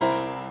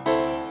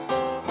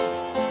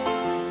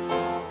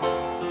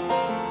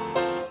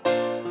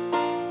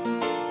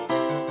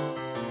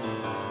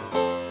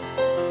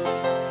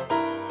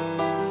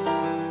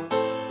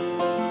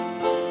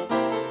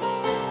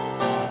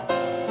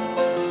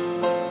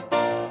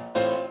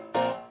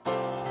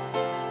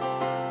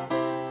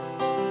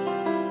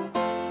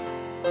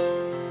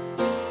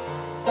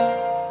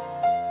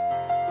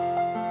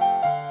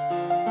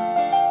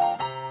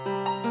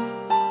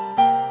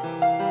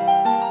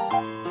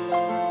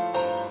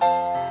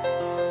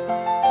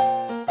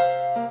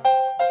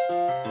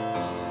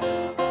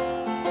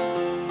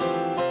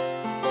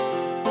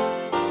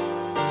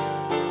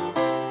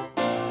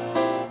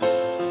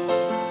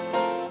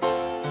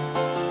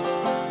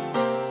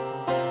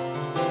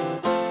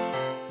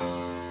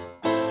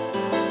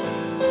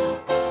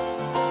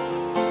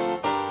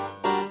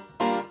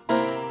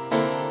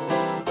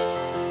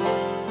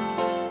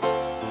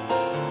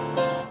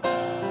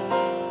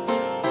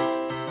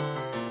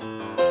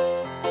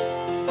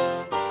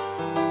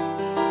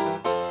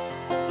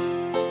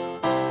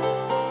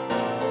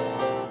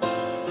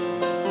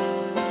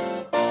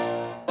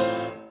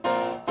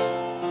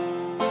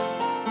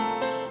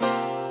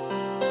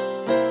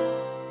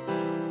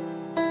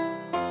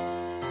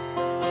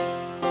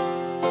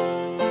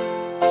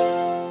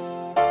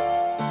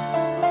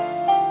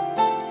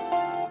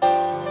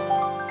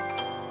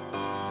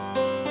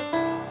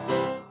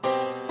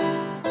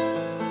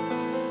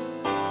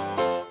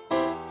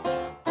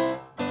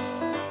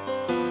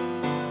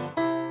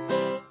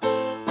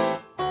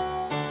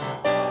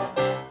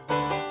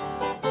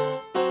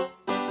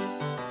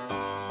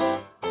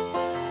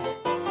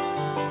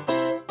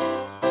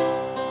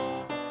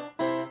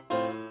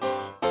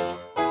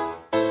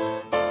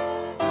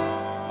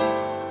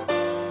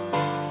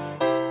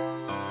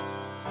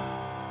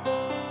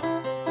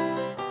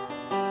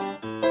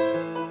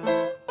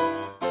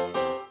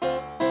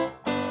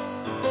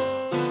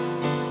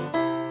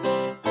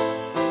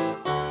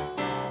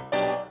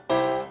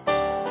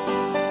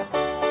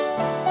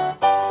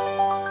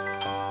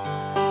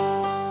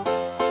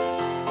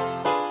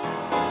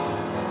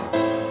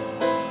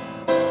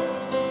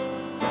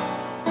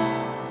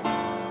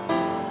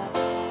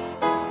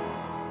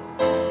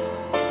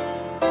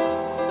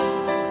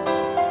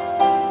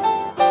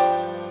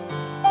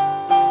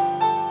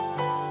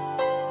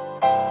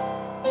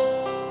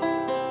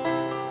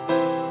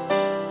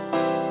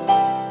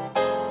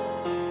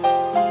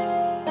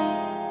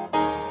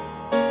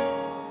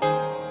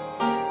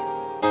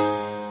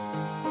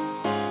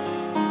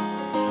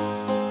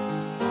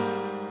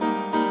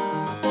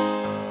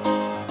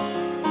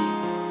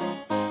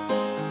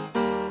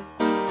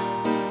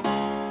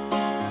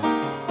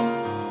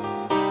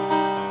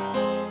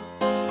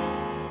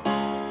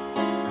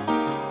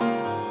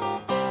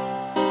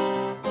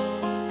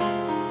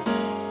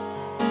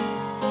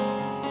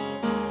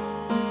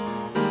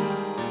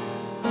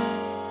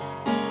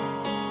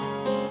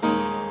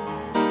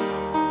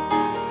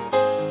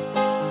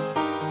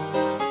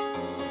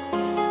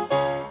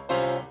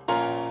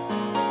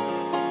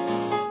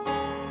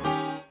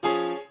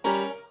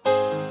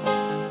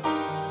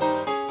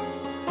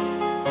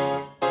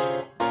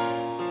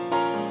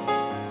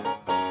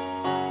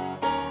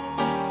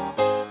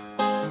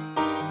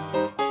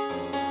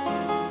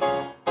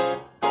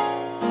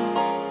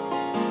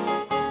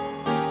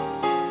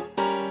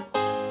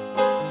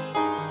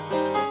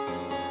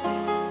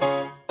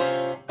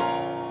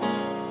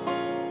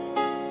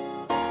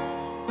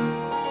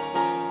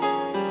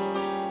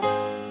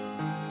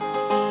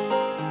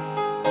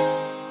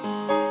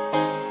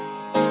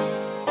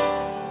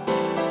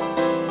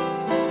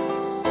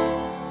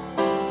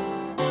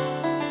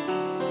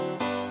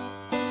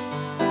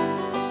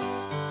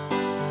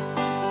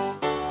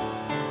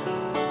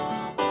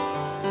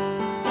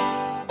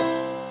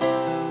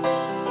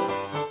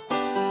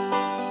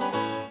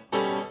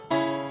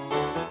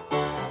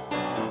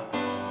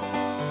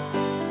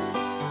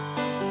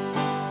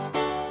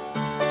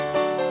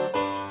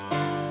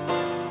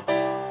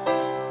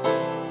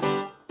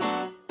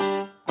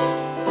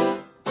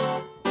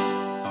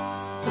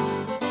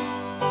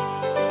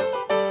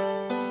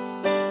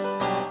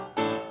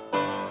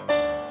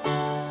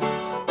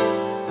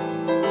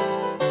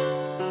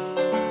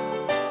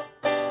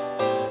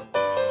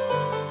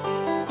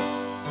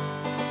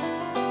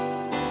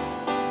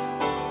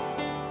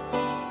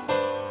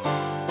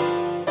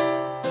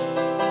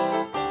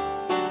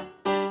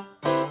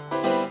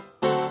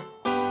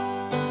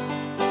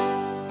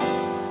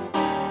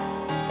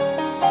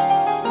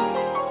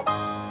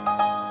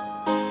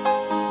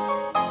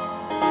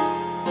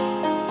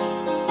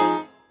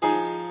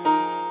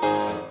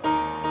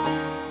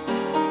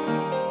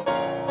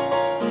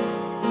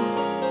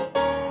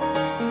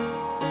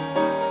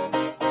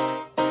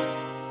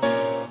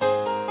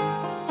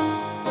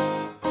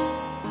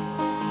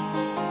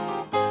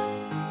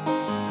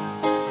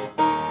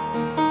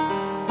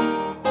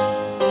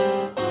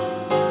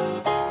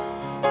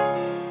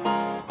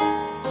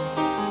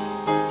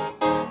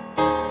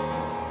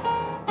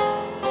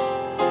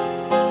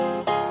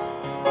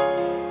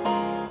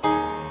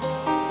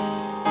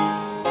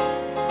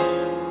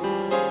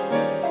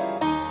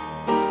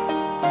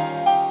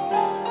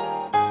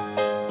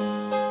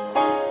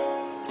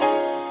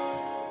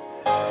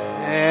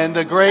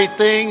the great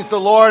things the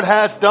Lord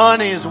has done.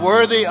 He is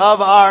worthy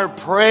of our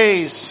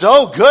praise.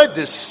 So good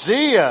to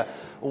see you.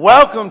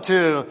 Welcome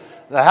to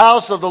the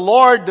house of the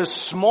Lord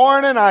this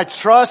morning. I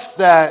trust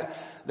that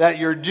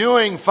you're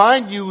doing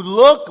fine. You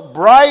look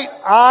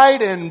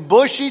bright-eyed and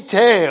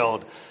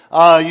bushy-tailed.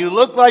 You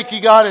look like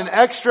you got an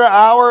extra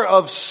hour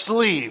of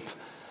sleep.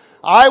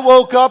 I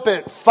woke up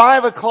at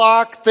 5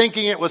 o'clock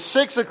thinking it was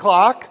 6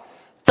 o'clock,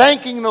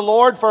 thanking the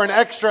Lord for an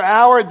extra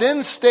hour,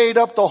 then stayed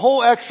up the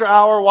whole extra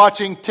hour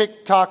watching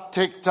tick-tock,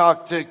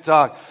 tick-tock,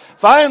 tick-tock.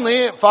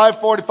 Finally, at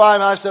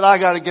 5:45, I said, I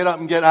got to get up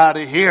and get out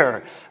of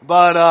here.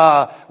 But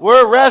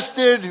we're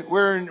rested,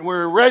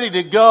 we're ready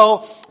to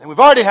go, and we've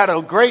already had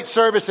a great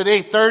service at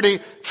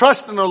 8:30.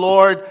 Trust in the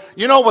Lord.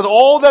 You know, with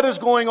all that is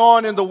going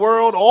on in the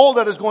world, all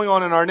that is going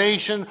on in our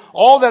nation,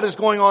 all that is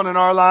going on in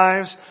our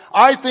lives,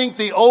 I think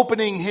the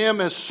opening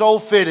hymn is so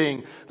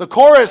fitting. The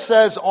chorus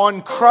says,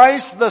 on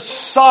Christ the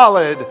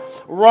solid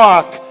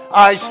rock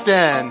I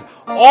stand.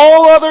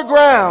 All other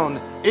ground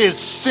is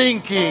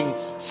sinking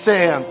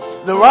sand.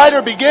 The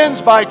writer begins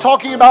by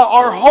talking about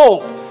our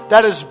hope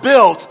that is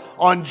built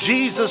on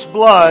Jesus'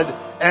 blood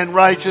and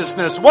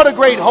righteousness. What a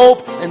great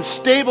hope and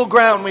stable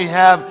ground we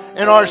have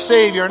in our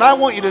Savior. And I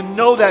want you to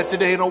know that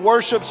today in a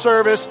worship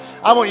service.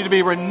 I want you to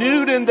be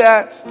renewed in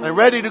that and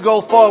ready to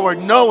go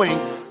forward knowing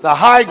the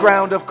high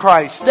ground of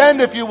Christ. Stand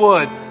if you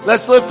would.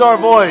 Let's lift our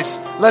voice.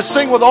 Let's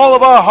sing with all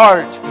of our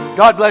heart.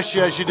 God bless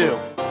you as you do.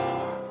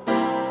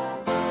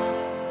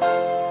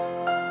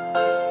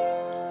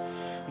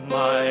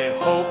 My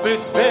hope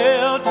is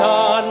built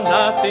on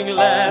nothing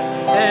less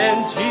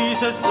than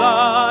Jesus'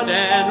 blood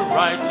and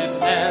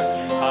righteousness.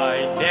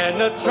 I dare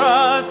not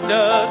trust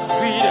the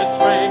sweetest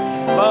frame,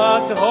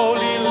 but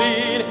wholly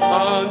lean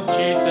on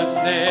Jesus'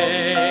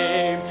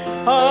 name.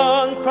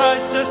 On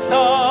Christ the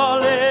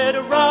solid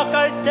rock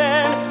I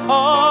stand,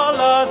 all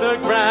other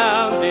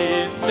ground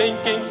is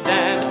sinking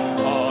sand.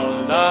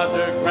 All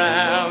other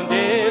ground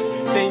is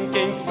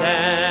sinking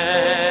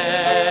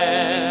sand.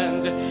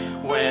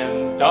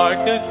 When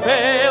darkness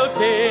veils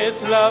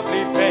his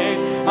lovely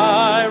face,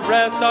 I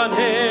rest on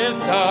his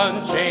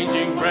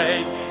unchanging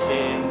grace.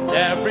 In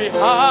every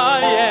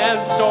high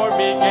and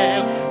stormy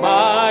gale,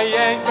 my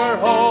anchor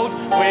holds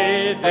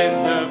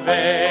within the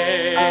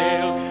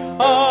veil.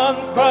 On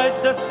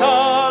Christ the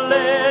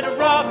solid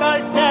rock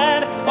I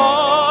stand,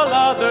 all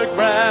other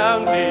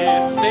ground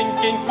is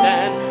sinking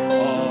sand.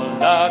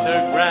 All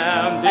other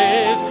ground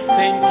is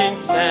sinking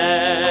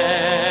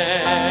sand.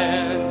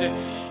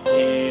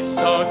 He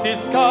sought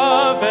his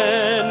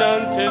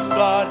covenant, his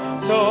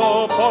blood,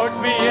 so poured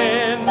me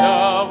in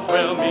the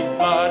whelming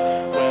flood.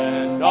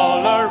 When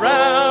all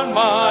around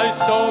my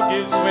soul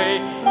gives way,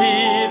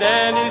 he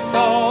then is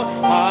all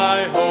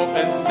my hope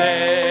and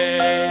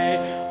stay.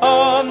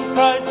 On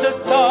Christ the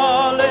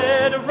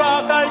solid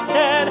rock I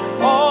stand,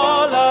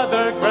 all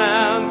other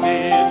ground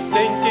is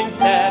sinking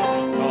sand.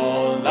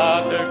 All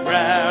other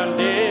ground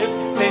is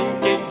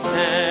sinking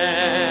sand.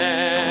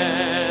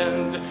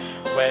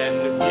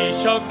 When he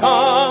shall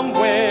come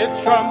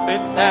with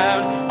trumpet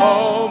sound,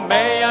 oh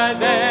may I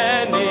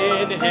then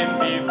in him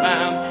be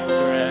found,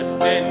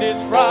 dressed in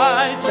his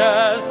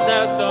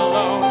righteousness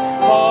alone,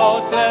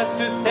 faultless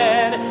to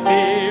stand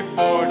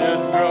before the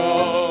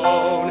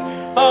throne.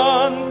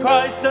 On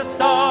Christ the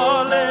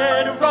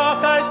solid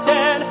rock I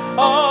stand,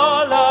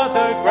 all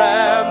other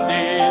ground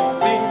is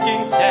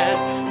sinking sand.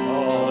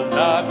 All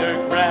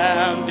other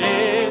ground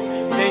is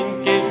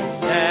sinking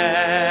sand.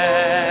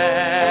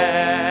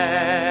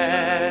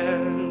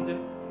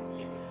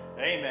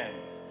 Amen.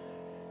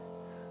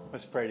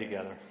 Let's pray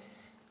together.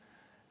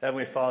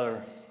 Heavenly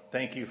Father,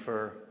 thank you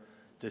for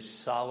this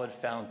solid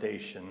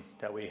foundation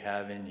that we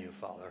have in you,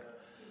 Father.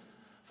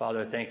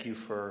 Father, thank you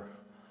for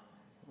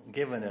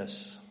giving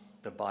us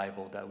the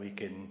Bible that we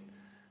can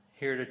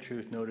hear the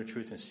truth, know the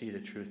truth, and see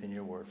the truth in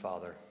your word,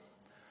 Father.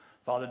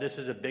 Father, this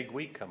is a big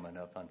week coming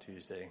up on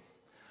Tuesday.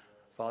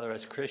 Father,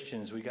 as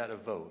Christians, we got to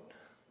vote.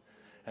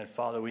 And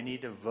Father, we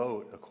need to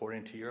vote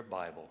according to your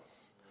Bible.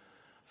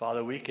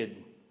 Father, we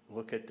could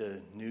look at the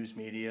news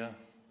media,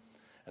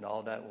 and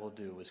all that will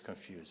do is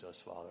confuse us,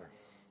 Father.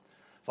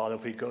 Father,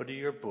 if we go to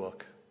your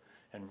book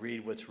and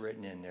read what's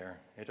written in there,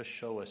 it'll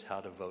show us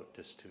how to vote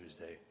this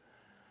Tuesday.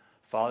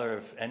 Father,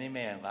 if any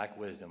man lack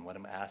wisdom, let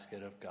him ask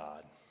it of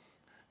God.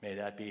 May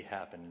that be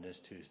happening this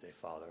Tuesday,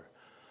 Father.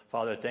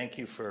 Father, thank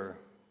you for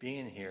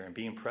being here and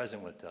being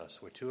present with us.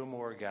 Where two or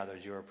more are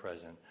gathered, you are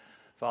present.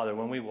 Father,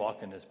 when we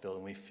walk in this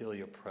building, we feel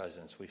your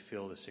presence. We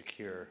feel the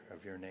secure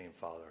of your name,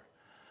 Father.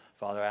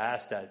 Father, I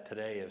ask that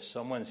today, if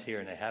someone's here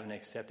and they haven't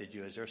accepted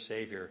you as their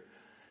Savior,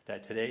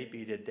 that today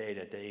be the day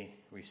that they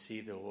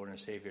receive the Lord and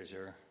Savior as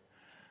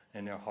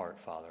in their heart,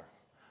 Father.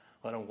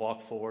 Let them walk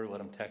forward. Let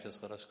them text us.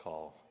 Let us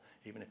call.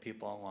 Even if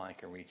people online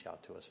can reach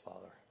out to us,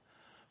 Father.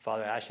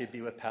 Father, I ask you to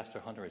be with Pastor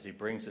Hunter as he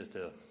brings us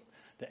to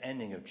the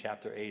ending of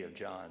chapter 8 of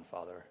John,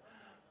 Father.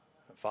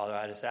 Father,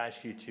 I just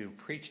ask you to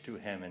preach to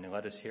him and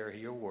let us hear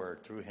your word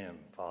through him,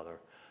 Father.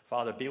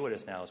 Father, be with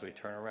us now as we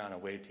turn around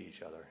and wave to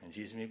each other. In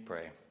Jesus' name we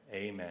pray.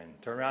 Amen.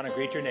 Turn around and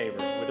greet your neighbor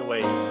with a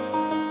wave.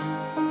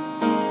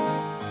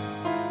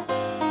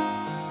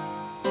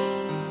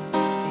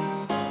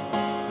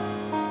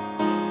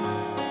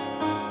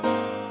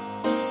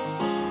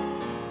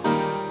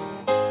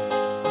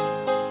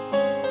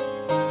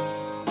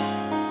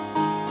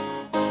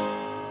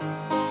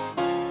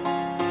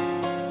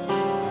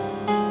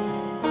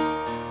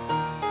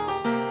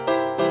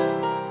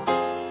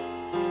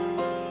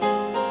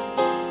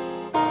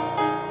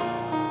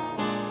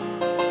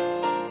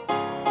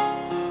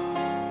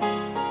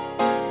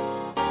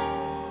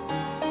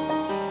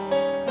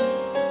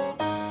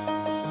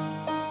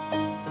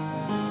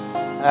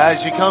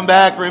 As you come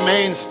back,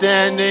 remain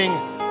standing.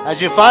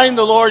 As you find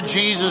the Lord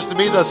Jesus to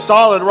be the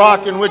solid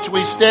rock in which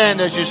we stand,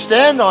 as you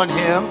stand on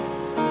Him,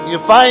 you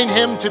find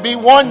Him to be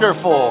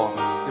wonderful.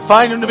 You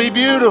find Him to be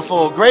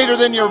beautiful, greater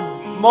than your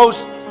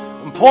most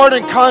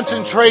important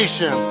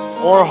concentration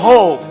or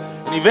hope.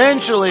 And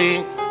eventually,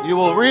 you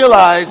will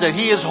realize that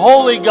He is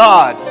holy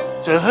God,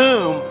 to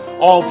whom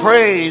all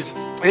praise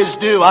is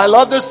due. I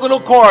love this little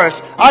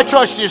chorus. I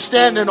trust you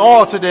stand in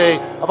awe today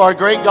of our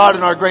great God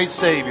and our great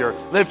Savior.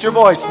 Lift your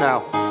voice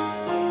now.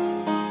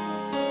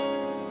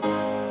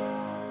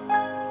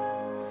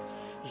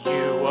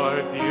 You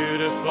are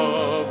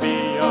beautiful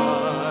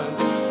beyond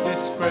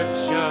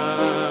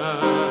description,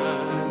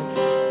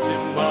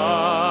 too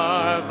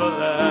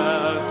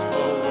marvelous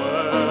for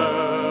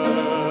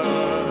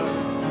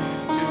words,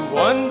 too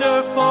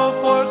wonderful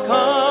for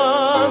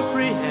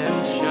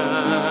comprehension,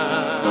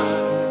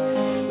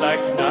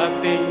 like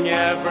nothing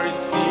ever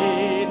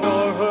seen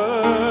or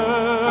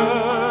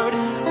heard.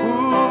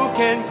 Who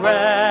can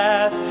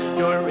grasp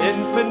your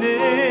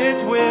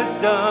infinite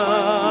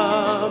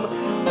wisdom?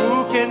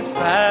 Who can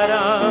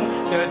fathom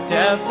the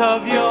depth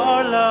of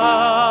your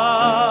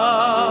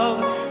love?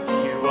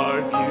 You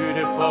are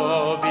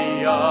beautiful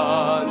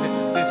beyond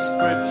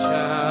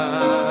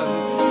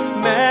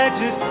description,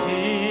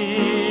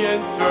 majesty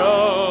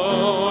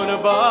enthroned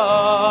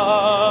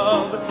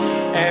above.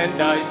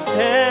 And I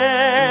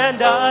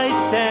stand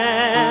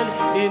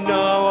in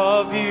awe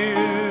of you.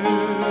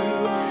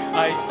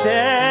 I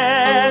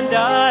stand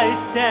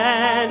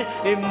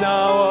in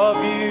awe of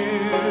you.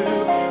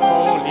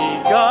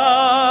 Holy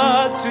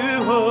God,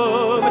 to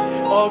whom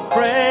all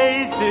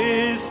praise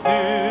is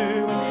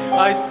due.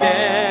 I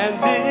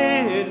stand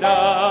in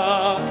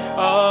awe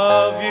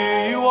of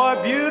you. You are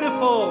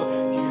beautiful.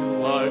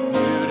 You are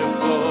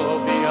beautiful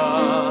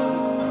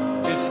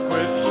beyond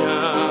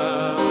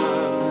description,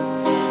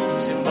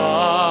 too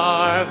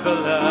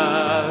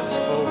marvelous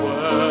for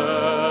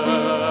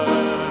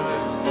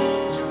words,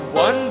 too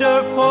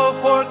wonderful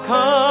for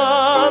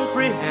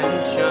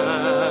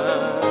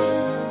comprehension,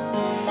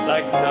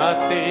 like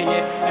nothing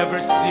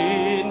ever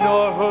seen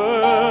nor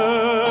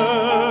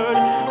heard.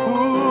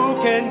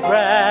 Who can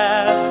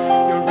grasp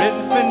your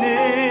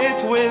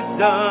infinite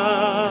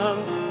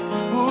wisdom?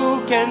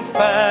 Who can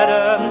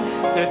fathom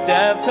the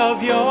depth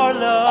of your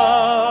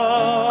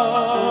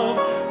love?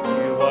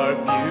 You are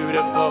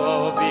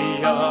beautiful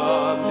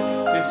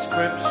beyond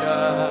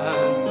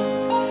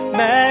description,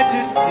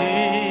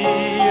 majesty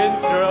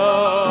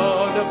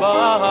enthroned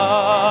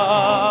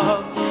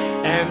above.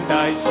 And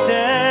I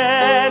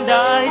stand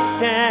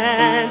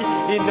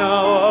in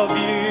awe of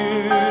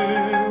you.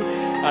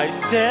 I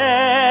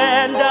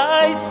stand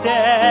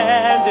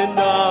in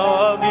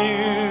awe of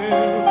you.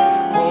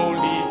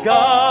 Holy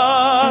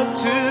God,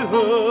 to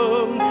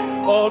whom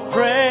all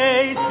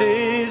praise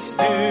is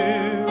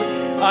due.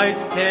 I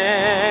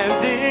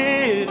stand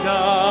in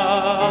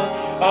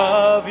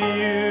awe of you.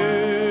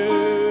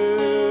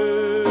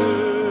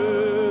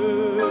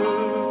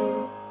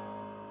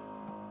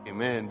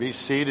 Amen. Be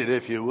seated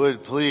if you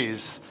would,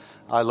 please.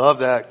 I love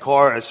that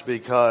chorus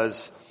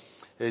because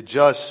it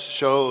just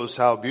shows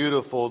how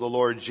beautiful the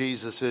Lord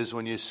Jesus is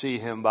when you see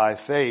Him by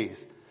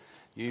faith.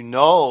 You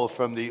know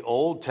from the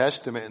Old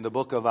Testament in the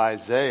book of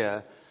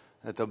Isaiah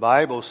that the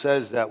Bible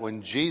says that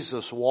when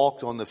Jesus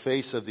walked on the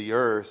face of the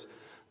earth,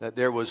 that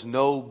there was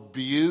no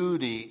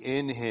beauty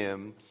in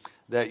Him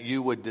that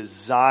you would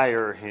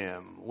desire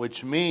Him,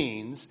 which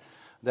means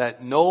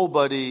that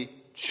nobody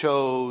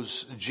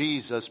chose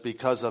Jesus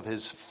because of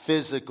His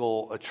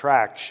physical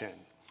attraction.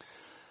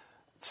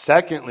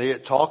 Secondly,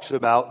 it talks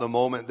about the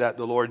moment that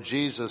the Lord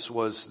Jesus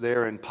was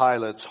there in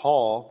Pilate's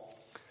hall.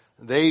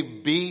 They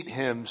beat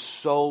Him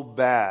so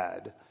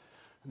bad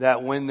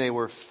that when they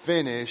were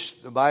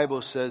finished, the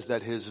Bible says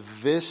that His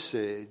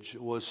visage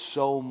was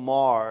so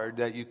marred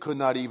that you could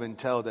not even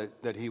tell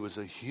that He was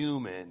a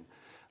human.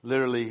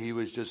 Literally, He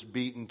was just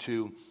beaten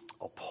to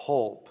a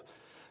pulp.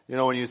 You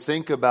know, when you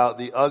think about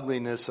the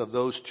ugliness of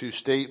those two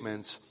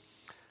statements,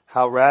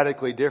 how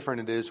radically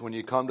different it is when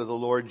you come to the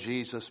Lord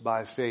Jesus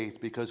by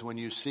faith. Because when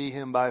you see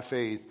Him by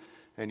faith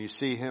and you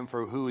see Him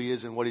for who He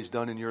is and what He's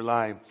done in your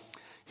life,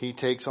 He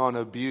takes on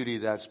a beauty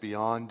that's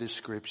beyond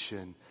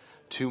description,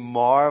 too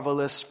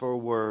marvelous for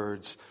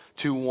words,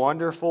 too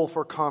wonderful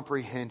for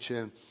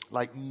comprehension,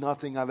 like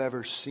nothing I've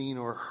ever seen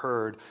or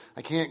heard.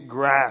 I can't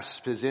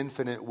grasp His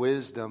infinite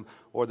wisdom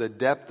or the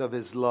depth of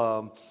His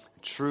love.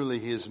 Truly,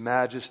 His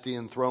majesty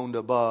enthroned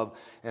above,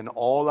 and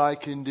all I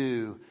can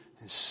do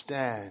is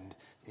stand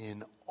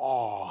in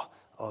awe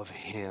of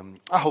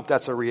Him. I hope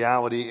that's a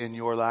reality in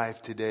your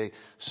life today.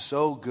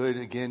 So good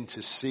again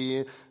to see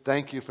you.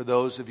 Thank you for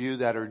those of you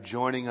that are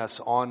joining us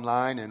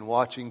online and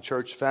watching,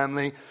 church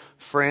family,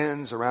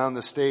 friends around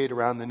the state,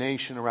 around the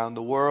nation, around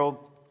the world.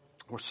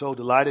 We're so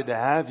delighted to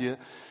have you.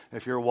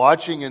 If you're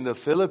watching in the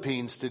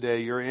Philippines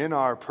today, you're in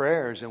our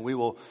prayers, and we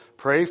will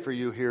pray for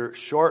you here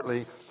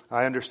shortly.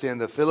 I understand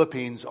the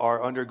Philippines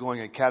are undergoing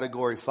a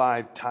Category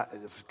 5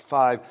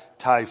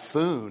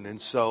 typhoon,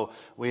 and so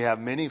we have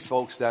many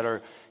folks that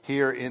are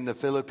here in the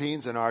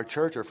Philippines, and our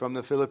church are from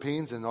the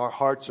Philippines, and our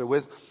hearts are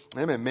with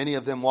them, and many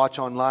of them watch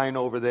online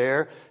over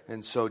there.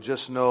 And so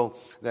just know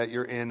that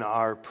you're in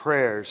our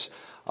prayers.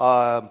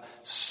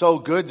 So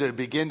good to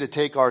begin to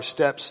take our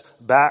steps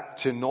back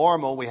to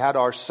normal. We had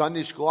our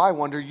Sunday school. I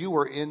wonder, you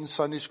were in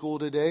Sunday school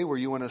today? Were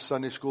you in a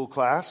Sunday school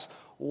class?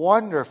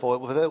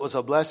 Wonderful. If it was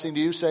a blessing to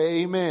you,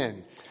 say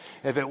amen.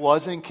 If it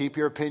wasn't, keep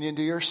your opinion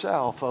to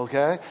yourself,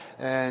 okay?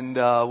 And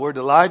we're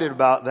delighted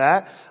about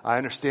that. I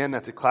understand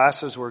that the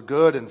classes were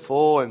good and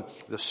full, and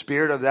the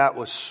spirit of that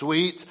was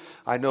sweet.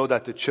 I know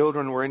that the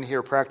children were in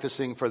here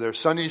practicing for their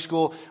Sunday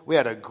school. We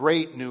had a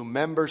great new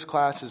members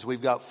classes.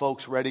 We've got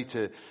folks ready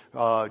to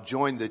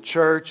join the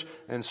church.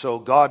 And so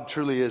God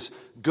truly is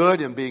good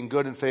and being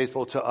good and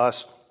faithful to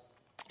us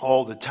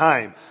all the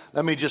time.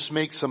 Let me just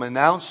make some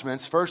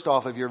announcements. First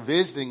off, if you're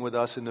visiting with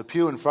us, in the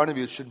pew in front of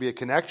you should be a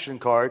connection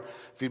card.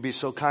 If you'd be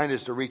so kind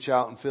as to reach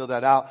out and fill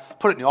that out.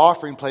 Put it in the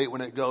offering plate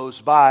when it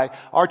goes by.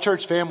 Our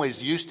church family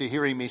is used to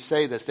hearing me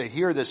say this. They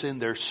hear this in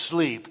their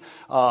sleep,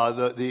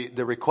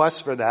 the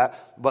request for that.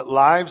 But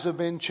lives have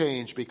been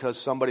changed because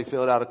somebody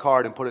filled out a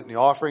card and put it in the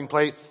offering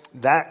plate.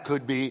 That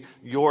could be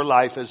your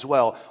life as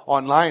well.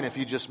 Online, if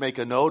you just make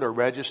a note or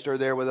register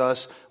there with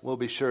us, we'll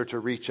be sure to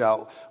reach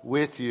out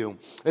with you.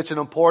 It's an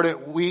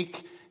important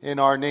week in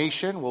our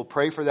nation. We'll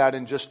pray for that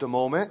in just a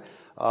moment,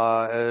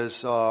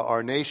 as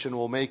our nation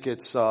will make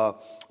its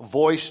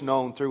voice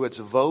known through its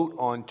vote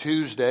on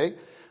Tuesday.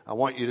 I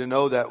want you to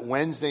know that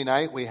Wednesday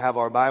night we have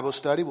our Bible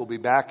study. We'll be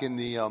back in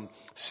the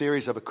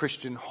series of A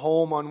Christian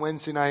Home on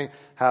Wednesday night,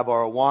 have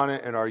our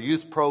Awana and our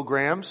youth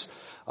programs.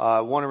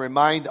 I want to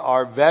remind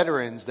our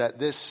veterans that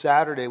this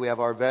Saturday we have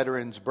our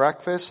Veterans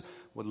Breakfast.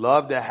 Would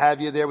love to have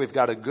you there. We've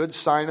got a good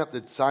sign-up.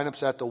 The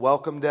sign-up's at the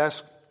welcome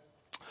desk.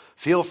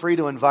 Feel free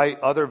to invite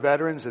other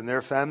veterans and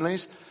their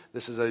families.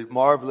 This is a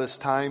marvelous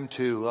time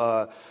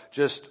to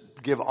just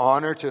give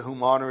honor to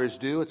whom honor is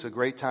due. It's a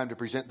great time to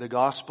present the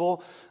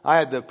gospel. I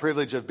had the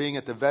privilege of being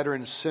at the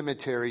Veterans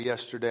Cemetery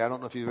yesterday. I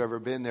don't know if you've ever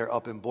been there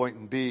up in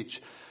Boynton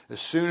Beach.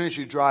 As soon as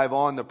you drive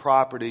on the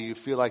property, you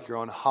feel like you're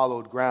on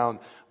hallowed ground.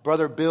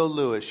 Brother Bill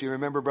Lewis, you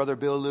remember Brother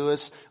Bill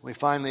Lewis? We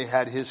finally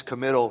had his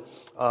committal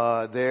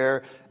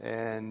there,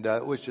 and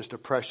it was just a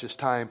precious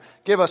time.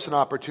 Give us an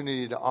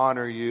opportunity to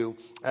honor you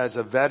as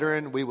a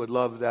veteran. We would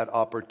love that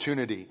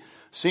opportunity.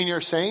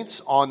 Senior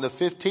Saints, on the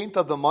 15th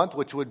of the month,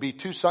 which would be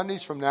 2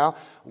 Sundays from now,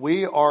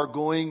 we are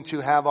going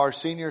to have our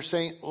Senior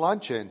Saint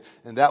Luncheon,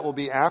 and that will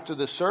be after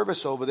the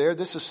service over there.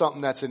 This is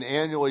something that's an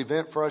annual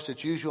event for us.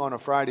 It's usually on a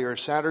Friday or a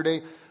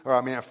Saturday,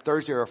 a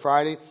Thursday or a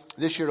Friday.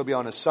 This year it'll be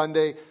on a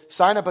Sunday.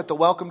 Sign up at the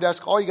welcome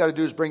desk. All you got to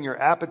do is bring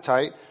your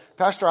appetite.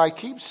 Pastor, I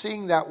keep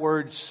seeing that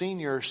word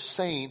Senior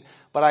Saint,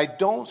 but I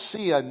don't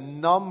see a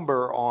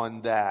number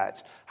on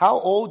that. How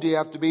old do you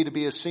have to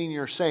be a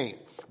Senior Saint?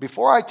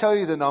 Before I tell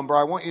you the number,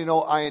 I want you to know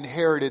I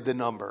inherited the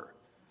number.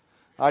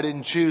 I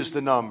didn't choose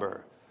the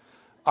number.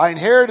 I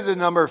inherited the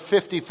number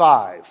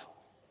 55.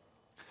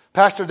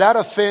 Pastor, that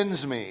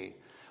offends me.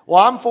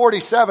 Well, I'm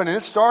 47 and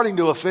it's starting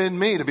to offend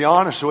me, to be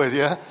honest with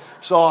you.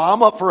 So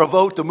I'm up for a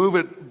vote to move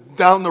it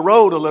down the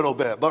road a little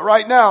bit. But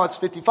right now it's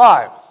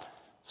 55.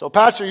 So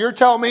Pastor, you're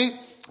telling me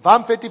if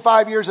I'm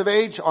 55 years of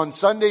age on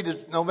Sunday,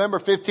 November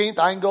 15th,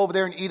 I can go over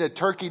there and eat a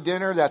turkey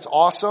dinner. That's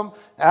awesome.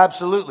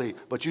 Absolutely.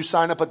 But you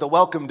sign up at the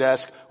welcome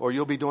desk or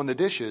you'll be doing the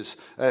dishes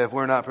if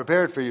we're not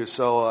prepared for you.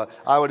 So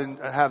I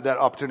wouldn't have that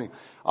opportunity.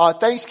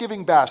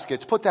 Thanksgiving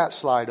baskets. Put that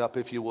slide up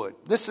if you would.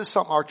 This is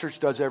something our church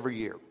does every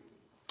year.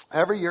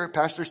 Every year,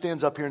 pastor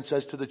stands up here and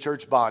says to the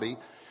church body,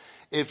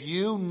 if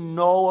you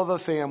know of a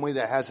family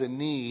that has a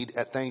need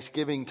at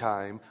Thanksgiving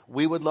time,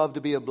 we would love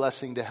to be a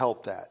blessing to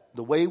help that.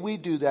 The way we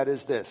do that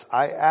is this.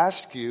 I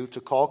ask you to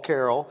call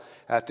Carol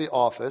at the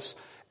office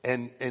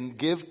and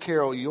give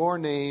Carol your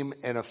name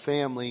and a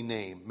family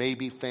name,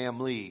 maybe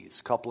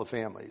families, couple of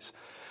families.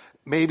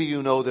 Maybe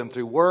you know them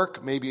through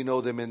work. Maybe you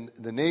know them in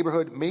the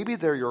neighborhood. Maybe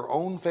they're your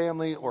own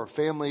family or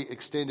family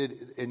extended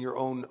in your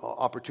own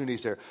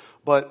opportunities there.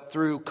 But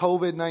through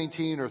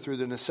COVID-19 or through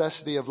the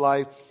necessity of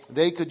life,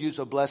 they could use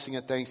a blessing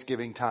at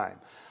Thanksgiving time.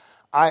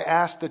 I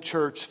asked the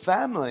church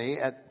family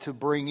to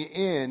bring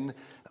in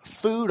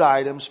food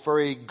items for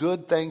a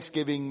good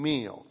Thanksgiving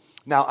meal.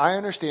 Now, I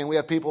understand we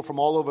have people from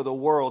all over the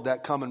world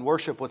that come and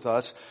worship with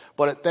us,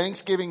 but at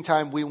Thanksgiving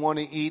time, we want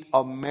to eat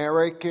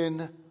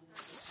American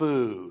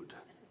food.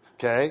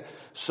 Okay?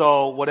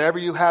 So whatever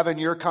you have in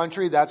your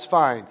country, that's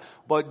fine.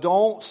 But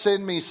don't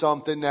send me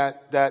something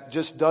that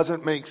just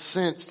doesn't make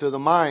sense to the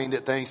mind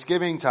at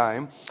Thanksgiving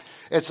time.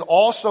 It's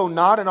also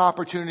not an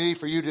opportunity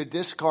for you to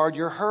discard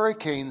your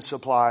hurricane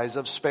supplies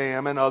of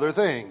Spam and other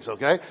things.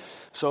 Okay?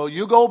 So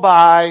you go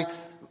buy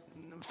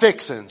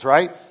fixins,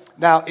 right?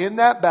 Now, in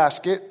that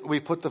basket, we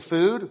put the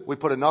food. We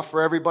put enough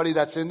for everybody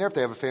that's in there. If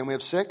they have a family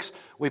of 6,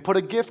 we put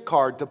a gift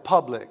card to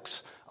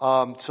Publix.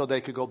 So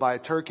they could go buy a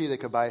turkey, they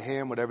could buy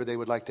ham, whatever they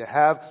would like to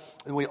have.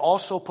 And we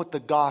also put the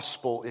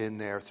gospel in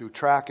there through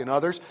Track and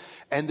others.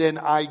 And then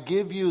I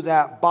give you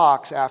that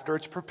box after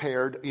it's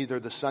prepared,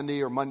 either the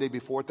Sunday or Monday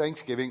before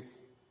Thanksgiving.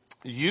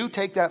 You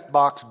take that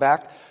box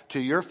back to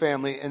your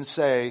family and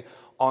say,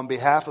 on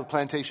behalf of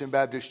Plantation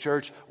Baptist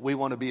Church, we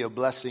want to be a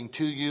blessing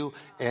to you,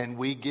 and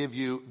we give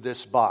you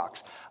this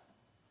box.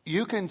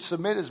 You can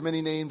submit as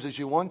many names as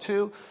you want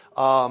to,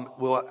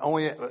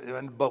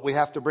 but we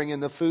have to bring in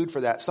the food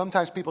for that.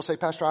 Sometimes people say,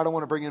 Pastor, I don't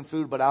want to bring in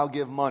food, but I'll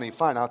give money.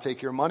 Fine, I'll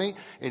take your money,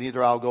 and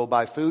either I'll go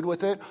buy food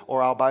with it,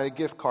 or I'll buy a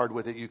gift card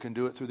with it. You can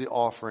do it through the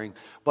offering.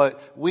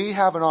 But we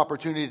have an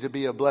opportunity to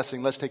be a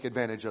blessing. Let's take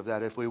advantage of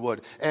that if we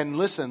would. And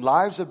listen,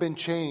 lives have been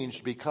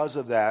changed because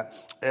of that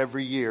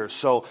every year.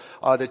 So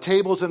the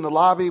tables in the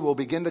lobby, will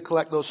begin to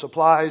collect those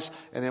supplies,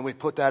 and then we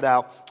put that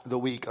out the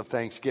week of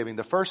Thanksgiving.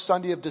 The first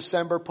Sunday of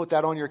December, put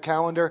that on your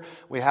calendar.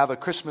 We have a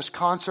Christmas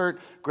concert.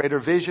 Greater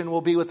Vision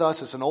will be with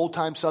us. It's an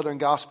old-time Southern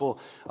Gospel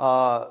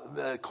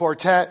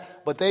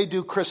quartet, but they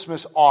do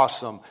Christmas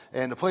awesome.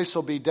 And the place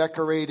will be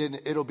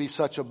decorated. It'll be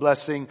such a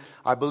blessing.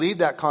 I believe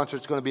that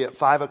concert's going to be at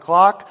 5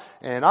 o'clock,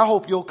 and I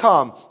hope you'll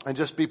come and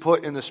just be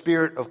put in the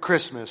spirit of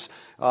Christmas.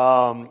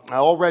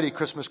 Already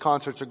Christmas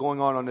concerts are going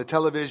on the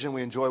television.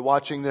 We enjoy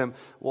watching them.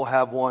 We'll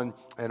have one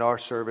at our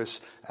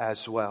service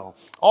as well.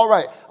 All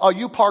right.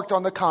 You parked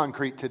on the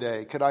concrete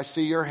today. Could I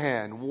see your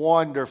hand?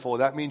 Wonderful.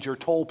 That means you're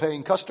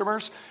toll-paying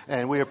customers,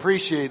 and we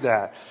appreciate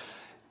that.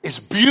 It's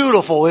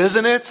beautiful,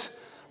 isn't it?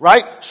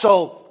 Right?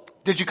 So,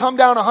 did you come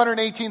down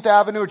 118th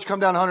Avenue or did you come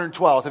down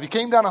 112th? If you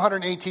came down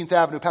 118th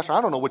Avenue, Pastor, I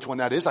don't know which one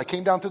that is. I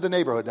came down through the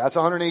neighborhood. That's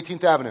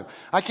 118th Avenue.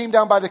 I came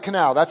down by the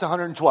canal. That's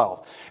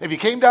 112th. If you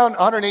came down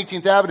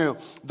 118th Avenue,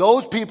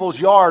 those people's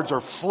yards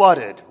are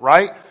flooded,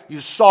 right? You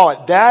saw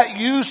it. That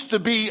used to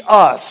be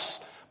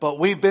us. But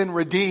we've been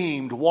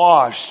redeemed,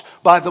 washed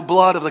by the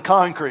blood of the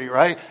concrete,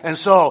 right? And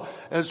so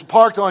it's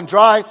parked on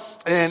dry,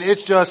 and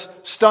it's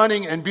just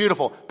stunning and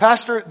beautiful.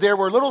 Pastor, there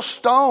were little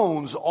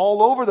stones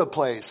all over the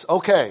place.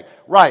 Okay,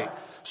 right.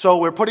 So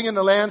we're putting in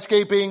the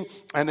landscaping,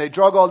 and they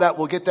drug all that.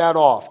 We'll get that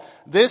off.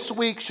 This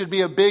week should be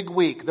a big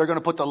week. They're going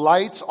to put the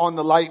lights on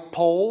the light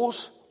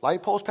poles.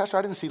 Light poles, Pastor?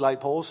 I didn't see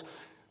light poles.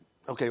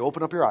 Okay,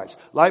 open up your eyes.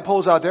 Light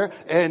poles out there,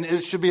 and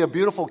it should be a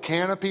beautiful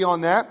canopy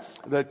on that.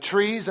 The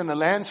trees and the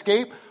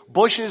landscape.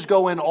 Bushes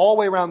go in all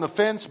the way around the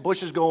fence.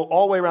 Bushes go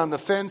all the way around the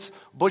fence.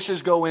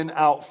 Bushes go in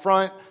out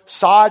front.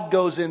 Sod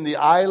goes in the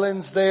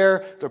islands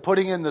there. They're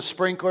putting in the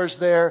sprinklers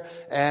there.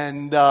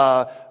 And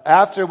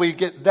after we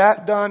get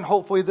that done,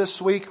 hopefully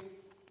this week,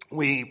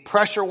 we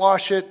pressure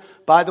wash it.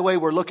 By the way,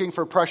 we're looking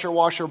for pressure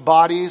washer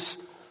bodies.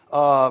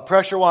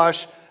 Pressure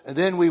wash. And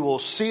then we will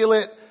seal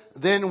it.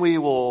 Then we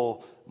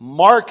will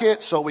mark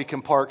it so we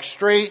can park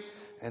straight.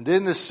 And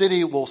then the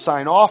city will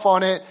sign off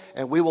on it,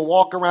 and we will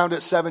walk around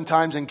it 7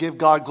 times and give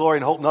God glory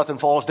and hope nothing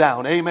falls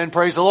down. Amen.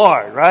 Praise the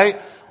Lord, right?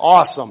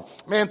 Awesome.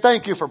 Man,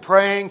 thank you for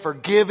praying, for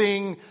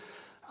giving.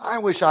 I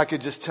wish I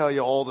could just tell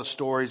you all the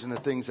stories and the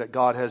things that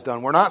God has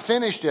done. We're not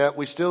finished yet.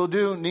 We still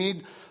do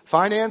need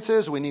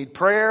finances. We need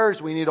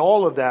prayers. We need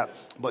all of that.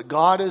 But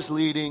God is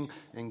leading,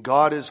 and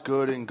God is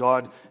good, and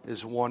God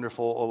is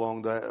wonderful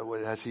along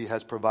as He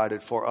has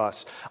provided for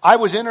us. I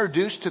was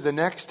introduced to the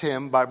next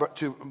hymn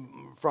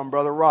from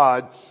Brother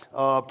Rod,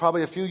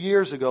 probably a few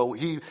years ago.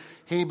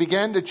 He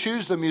began to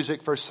choose the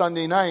music for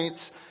Sunday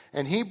nights,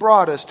 and he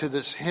brought us to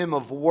this hymn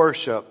of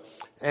worship.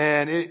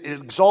 And it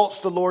exalts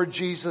the Lord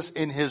Jesus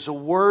in His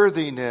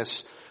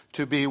worthiness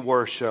to be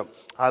worshiped.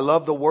 I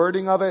love the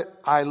wording of it.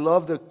 I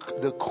love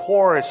the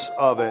chorus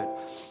of it.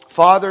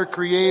 Father,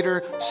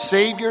 Creator,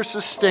 Savior,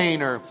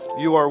 Sustainer,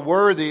 you are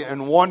worthy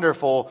and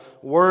wonderful,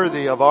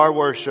 worthy of our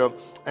worship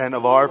and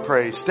of our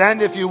praise.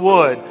 Stand if you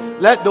would.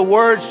 Let the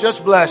words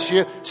just bless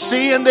you.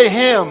 See in the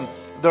hymn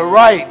the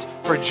right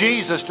for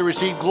Jesus to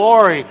receive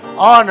glory,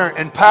 honor,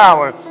 and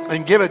power,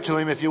 and give it to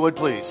Him if you would,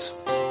 please.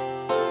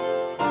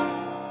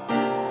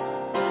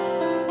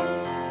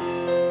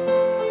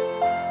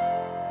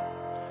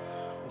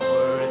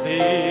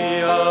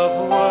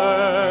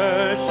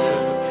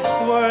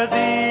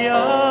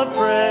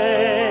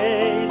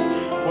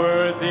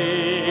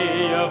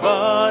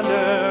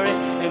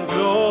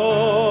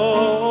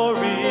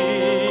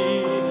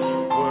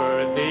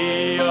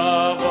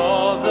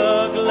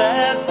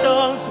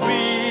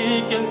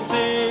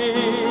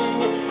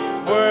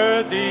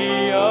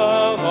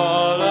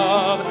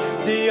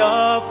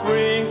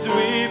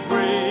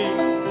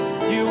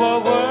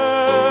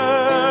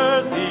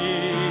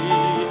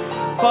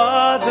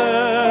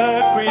 Father,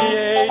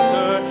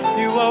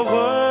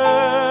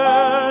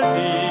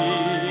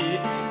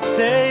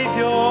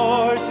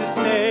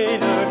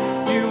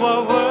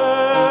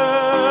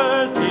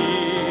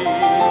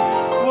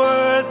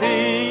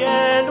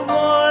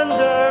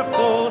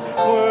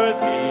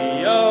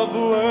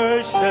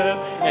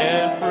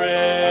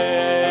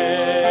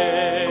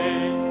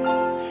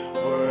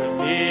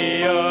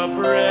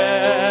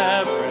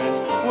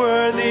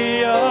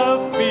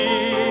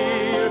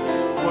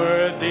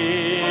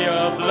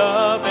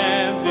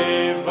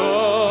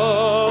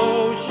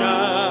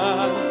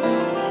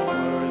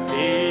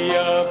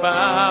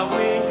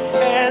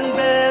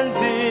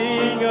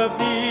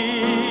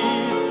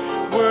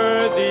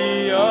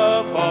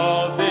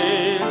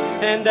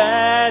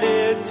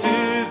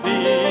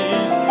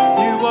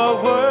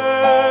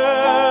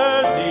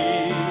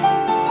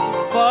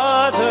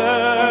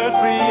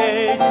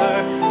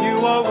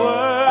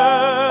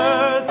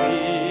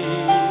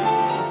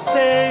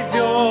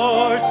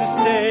 Savior,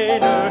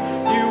 Sustainer,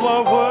 you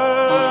are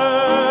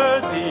worthy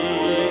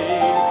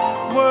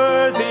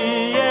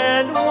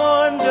and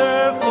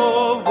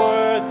wonderful,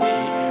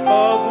 worthy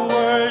of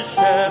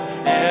worship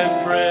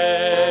and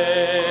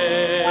praise.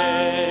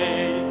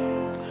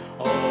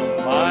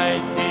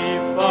 Almighty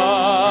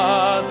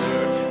Father,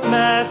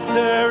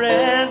 Master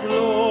and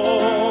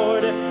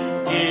Lord,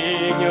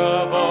 King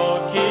of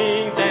all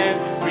kings and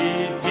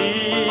Redeemer,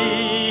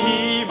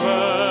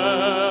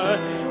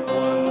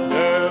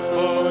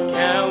 wonderful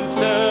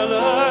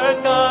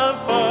Counselor,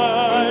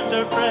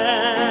 Comforter,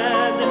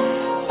 Friend,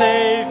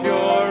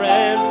 Savior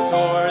and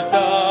source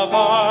of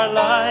our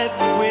life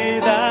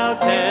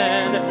without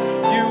end,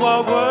 you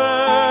are worthy.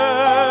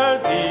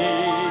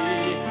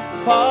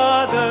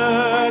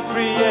 Father,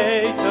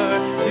 Creator,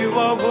 you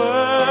are worthy.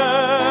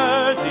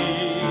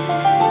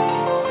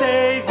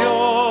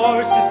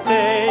 Savior,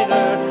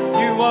 Sustainer,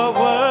 you are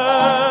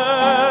worthy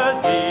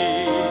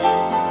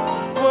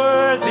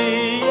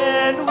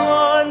and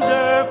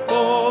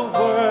wonderful,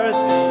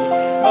 worthy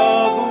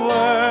of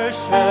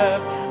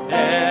worship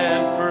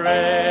and praise.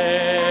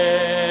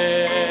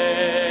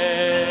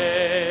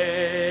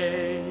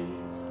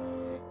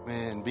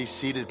 Man, be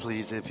seated,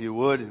 please, if you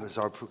would. As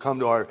we come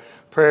to our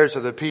prayers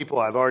of the people,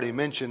 I've already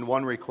mentioned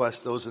one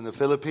request, those in the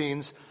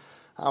Philippines.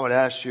 I would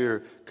ask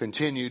your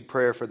continued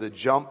prayer for the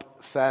Jump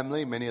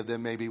family. Many of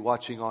them may be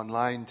watching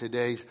online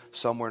today,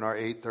 somewhere in our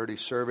 8:30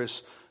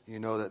 service. You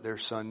know that their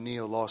son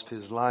Neil lost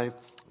his life.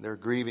 They're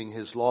grieving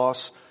his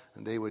loss,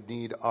 and they would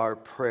need our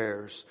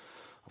prayers.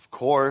 Of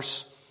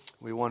course,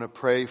 we want to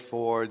pray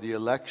for the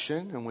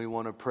election, and we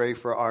want to pray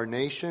for our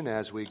nation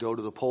as we go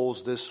to the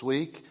polls this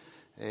week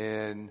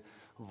and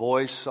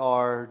voice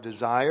our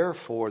desire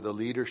for the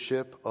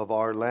leadership of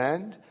our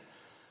land.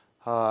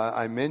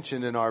 I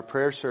mentioned in our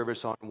prayer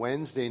service on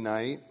Wednesday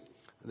night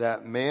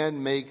that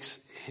man makes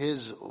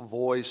his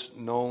voice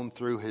known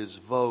through his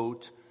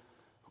vote,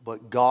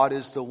 but God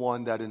is the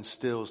one that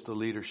instills the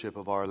leadership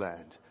of our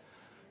land.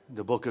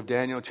 The book of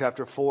Daniel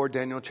chapter 4,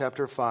 Daniel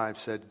chapter 5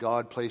 said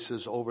God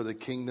places over the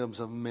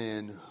kingdoms of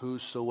men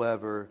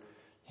whosoever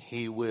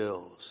he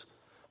wills.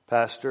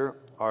 Pastor,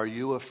 are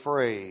you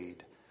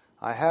afraid?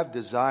 I have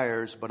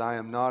desires, but I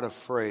am not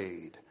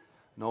afraid.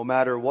 No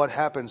matter what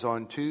happens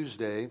on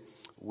Tuesday,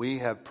 we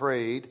have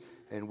prayed,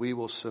 and we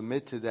will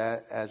submit to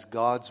that as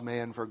God's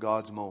man for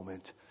God's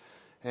moment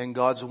and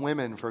God's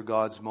women for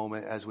God's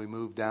moment as we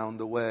move down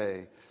the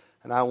way.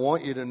 And I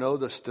want you to know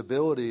the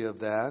stability of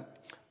that.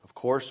 Of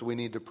course, we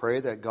need to pray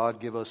that God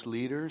give us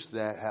leaders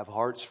that have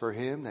hearts for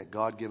Him, that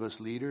God give us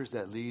leaders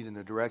that lead in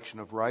the direction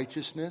of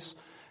righteousness.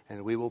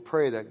 And we will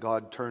pray that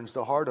God turns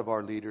the heart of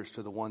our leaders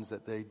to the ones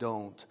that they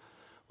don't.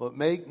 But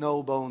make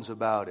no bones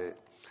about it.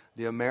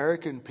 The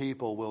American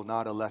people will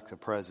not elect a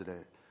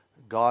president.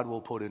 God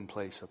will put in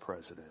place a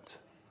president.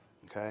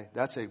 Okay?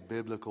 That's a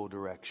biblical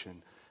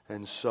direction.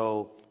 And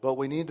so, but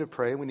we need to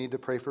pray. We need to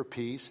pray for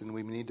peace, and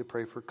we need to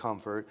pray for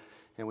comfort,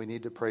 and we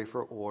need to pray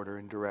for order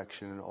and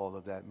direction and all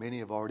of that. Many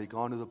have already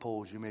gone to the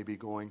polls. You may be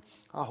going.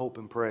 I hope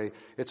and pray.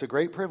 It's a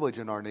great privilege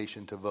in our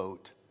nation to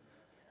vote.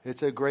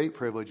 It's a great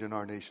privilege in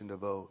our nation to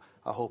vote.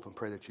 I hope and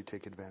pray that you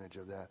take advantage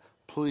of that.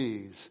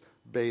 Please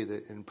bathe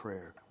it in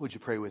prayer. Would you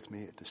pray with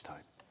me at this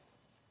time?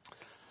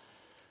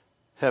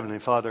 Heavenly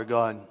Father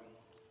God,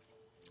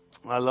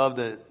 I love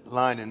that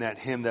line in that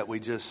hymn that we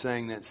just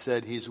sang that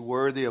said, He's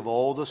worthy of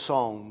all the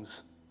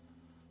songs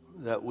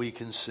that we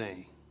can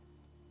sing.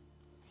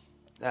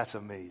 That's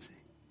amazing.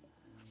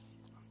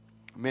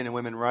 Men and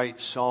women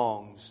write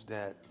songs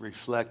that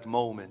reflect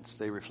moments.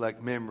 They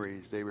reflect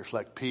memories. They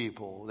reflect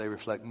people. They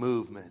reflect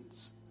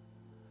movements.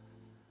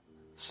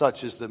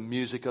 Such is the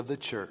music of the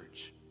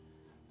church,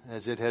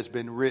 as it has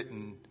been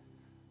written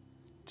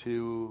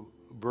to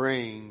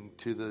bring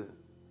to the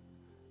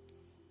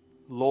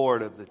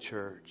Lord of the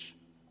church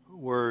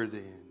worthy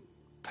and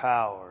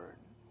power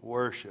and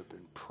worship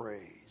and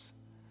praise.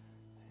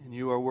 And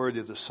you are worthy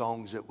of the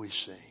songs that we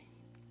sing.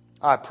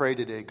 I pray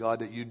today, God,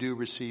 that you do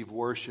receive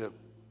worship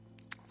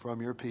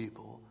from your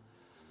people.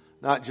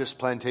 Not just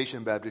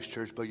Plantation Baptist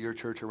Church, but your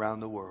church around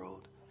the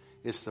world.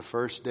 It's the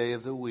first day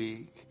of the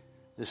week.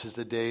 This is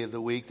the day of the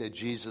week that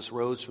Jesus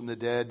rose from the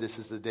dead. This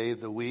is the day of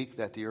the week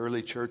that the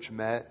early church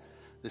met.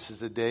 This is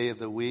the day of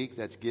the week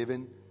that's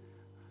given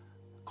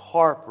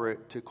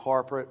corporate to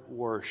corporate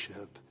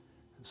worship.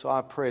 And so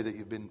I pray that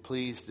you've been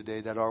pleased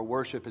today, that our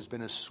worship has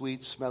been a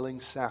sweet-smelling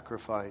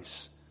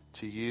sacrifice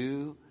to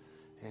you,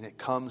 and it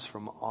comes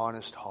from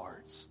honest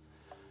hearts.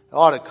 It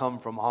ought to come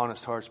from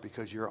honest hearts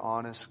because you're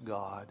honest,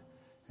 God,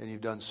 and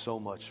you've done so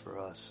much for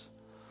us.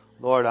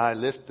 Lord, I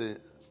lift the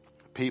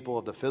people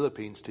of the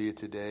Philippines to you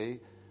today.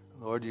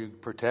 Lord, you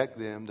protect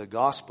them. The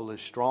gospel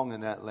is strong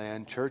in that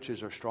land.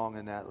 Churches are strong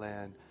in that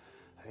land.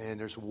 And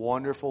there's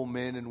wonderful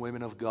men and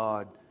women of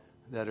God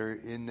that are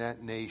in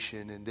that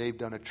nation, and they've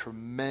done a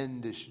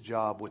tremendous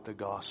job with the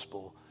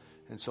gospel.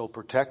 And so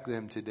protect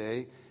them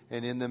today.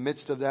 And in the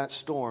midst of that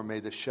storm, may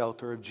the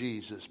shelter of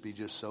Jesus be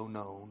just so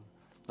known.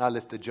 I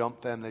lift the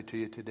Jump family to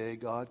you today,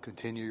 God.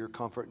 Continue your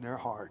comfort in their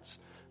hearts.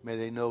 May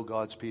they know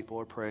God's people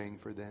are praying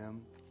for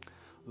them.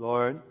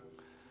 Lord,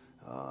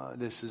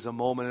 this is a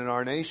moment in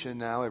our nation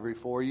now every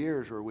 4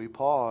 years where we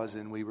pause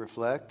and we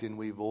reflect and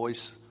we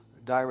voice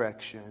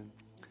direction.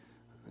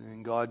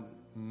 And God,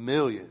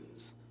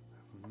 millions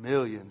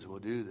will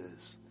do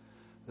this.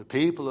 The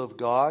people of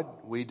God,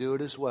 we do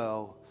it as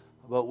well.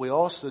 But we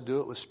also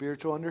do it with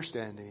spiritual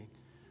understanding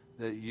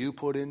that you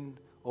put in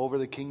over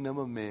the kingdom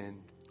of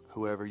men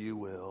whoever you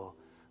will.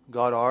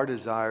 God, our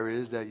desire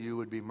is that you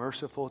would be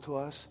merciful to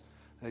us,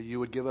 that you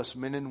would give us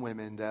men and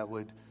women that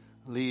would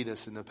lead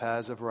us in the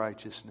paths of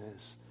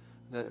righteousness,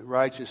 that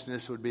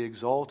righteousness would be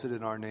exalted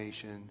in our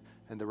nation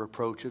and the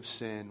reproach of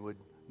sin would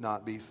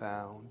not be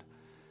found.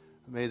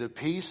 May the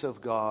peace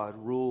of God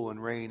rule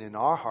and reign in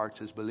our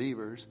hearts as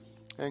believers.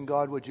 And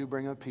God, would you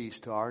bring a peace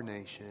to our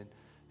nation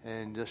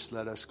and just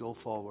let us go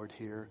forward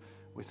here.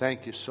 We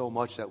thank you so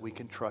much that we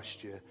can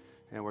trust you,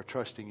 and we're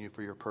trusting you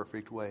for your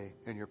perfect way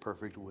and your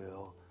perfect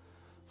will.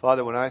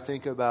 Father, when I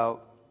think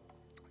about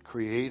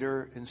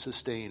Creator and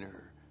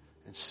Sustainer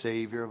and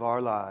Savior of our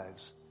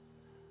lives,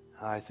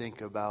 I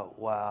think about,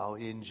 wow,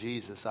 in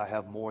Jesus I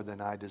have more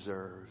than I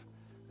deserve.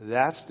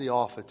 That's the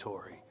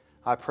offertory.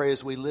 I pray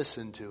as we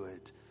listen to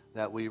it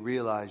that we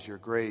realize your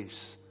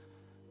grace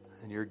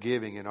and your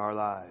giving in our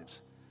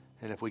lives.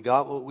 And if we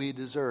got what we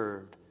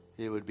deserved,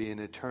 it would be an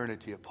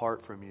eternity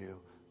apart from you.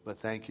 But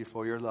thank you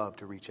for your love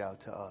to reach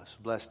out to us.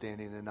 Bless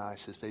Danny and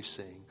Anais as they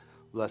sing.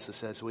 Bless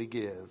us as we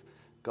give.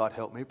 God,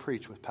 help me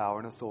preach with power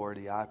and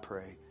authority, I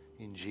pray.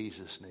 In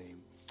Jesus'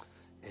 name,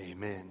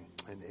 amen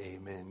and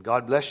amen.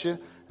 God bless you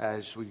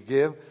as we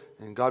give,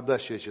 and God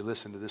bless you as you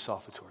listen to this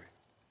offertory.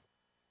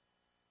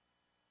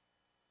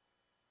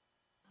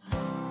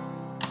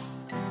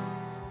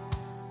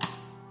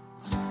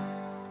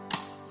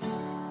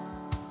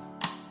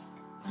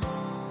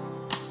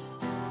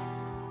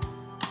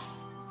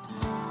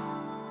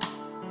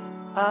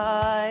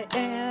 I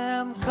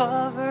am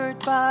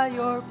covered by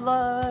your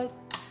blood.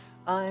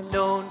 I'm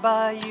known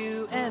by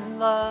you and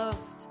loved,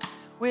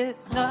 with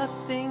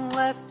nothing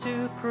left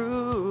to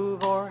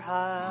prove or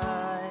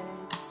hide.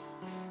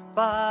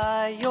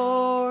 By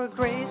your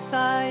grace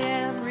I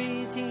am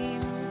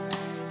redeemed,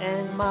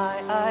 and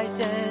my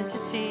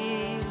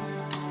identity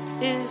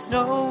is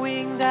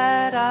knowing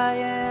that I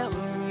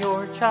am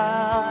your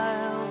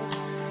child.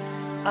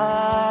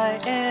 I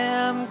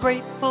am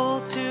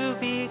grateful to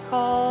be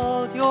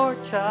called your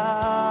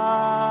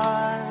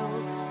child.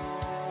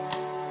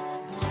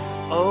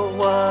 Oh,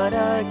 what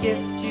a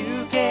gift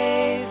you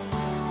gave.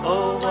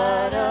 Oh,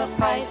 what a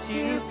price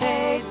you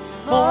paid.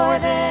 More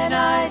than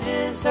I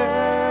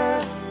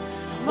deserve.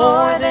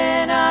 More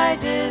than I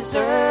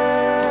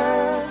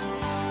deserve.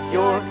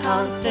 Your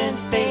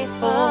constant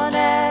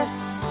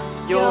faithfulness,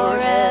 your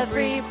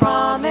every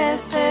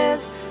promise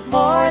is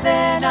more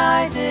than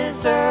I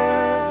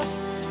deserve.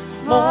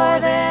 More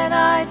than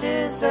I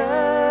deserve.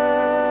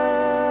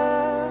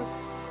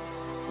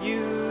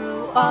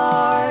 You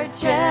are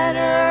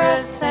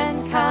generous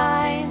and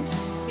kind.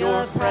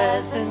 Your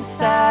presence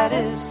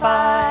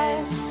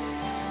satisfies,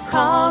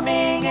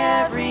 calming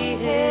every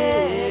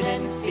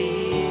hidden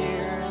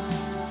fear.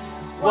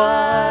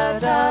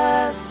 What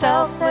a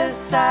selfless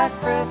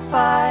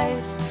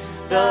sacrifice,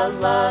 the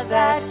love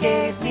that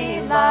gave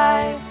me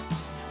life.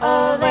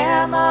 O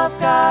Lamb of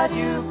God,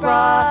 you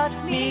brought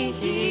me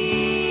here.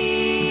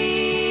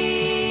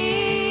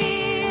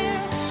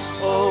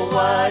 Oh,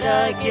 what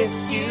a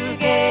gift you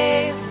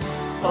gave.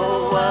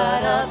 Oh,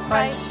 what a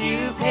price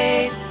you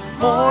paid.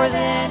 More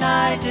than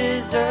I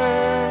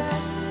deserve.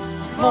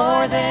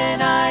 More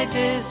than I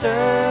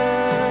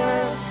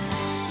deserve.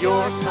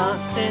 Your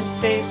constant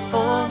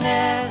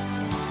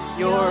faithfulness,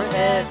 your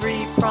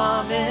every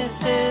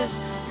promise is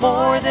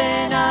more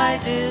than I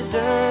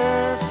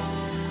deserve.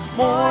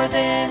 More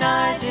than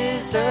I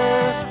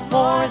deserve.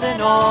 More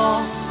than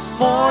all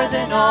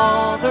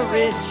the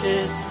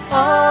riches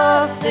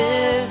of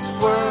this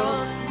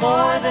world.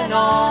 More than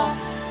all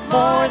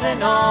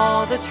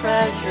the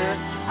treasure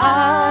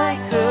I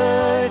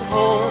could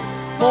hold.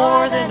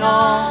 More than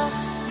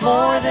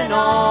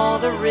all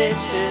the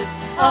riches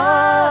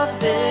of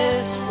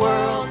this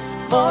world.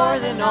 More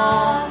than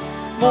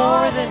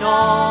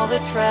all the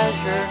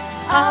treasure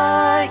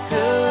I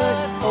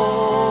could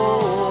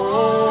hold.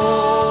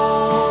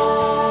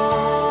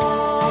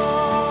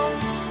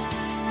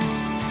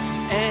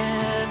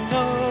 And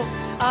no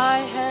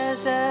eye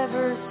has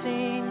ever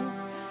seen,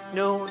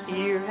 no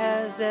ear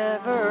has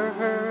ever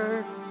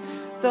heard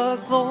the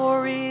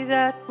glory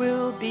that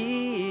will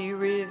be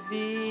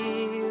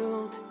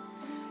revealed.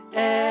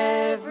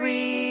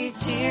 Every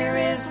tear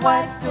is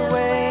wiped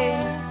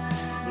away,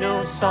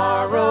 no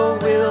sorrow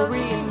will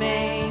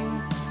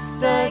remain.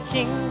 The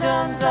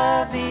kingdoms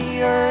of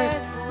the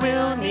earth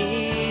will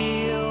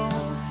kneel,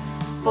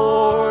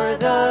 for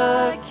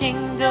the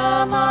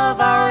kingdom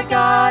of our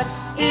God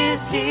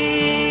is here.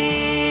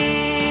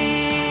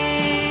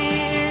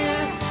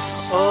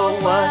 Oh,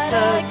 what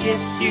a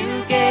gift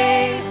you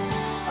gave.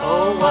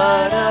 Oh,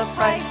 what a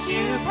price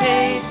you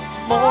paid.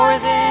 More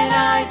than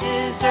I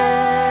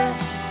deserve.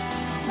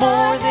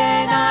 More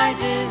than I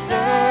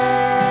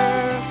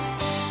deserve.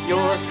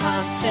 Your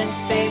constant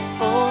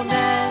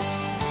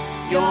faithfulness,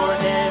 your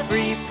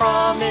every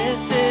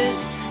promise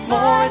is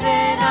more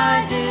than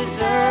I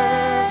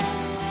deserve,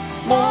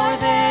 more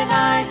than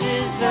I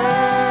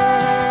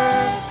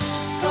deserve.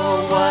 Oh,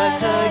 what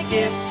a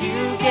gift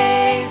you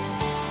gave,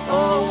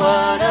 oh,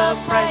 what a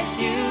price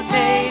you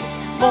paid,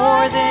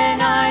 more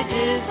than I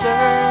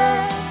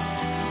deserve,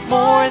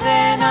 more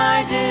than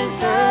I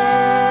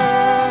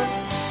deserve.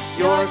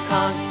 Your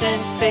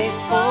constant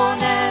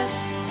faithfulness,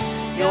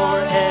 your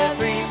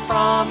every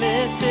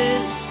promise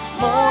is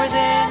more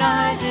than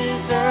I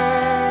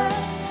deserve,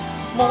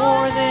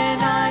 more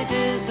than I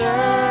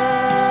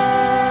deserve.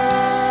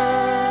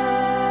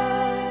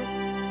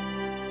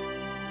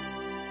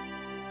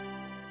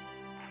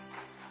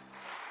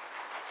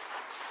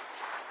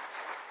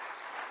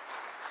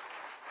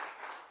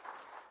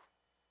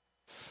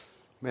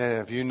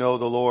 Man, if you know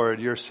the Lord,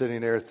 you're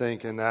sitting there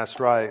thinking, that's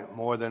right,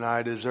 more than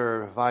I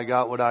deserve. If I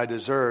got what I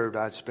deserved,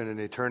 I'd spend an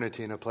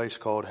eternity in a place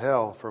called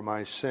hell for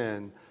my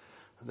sin.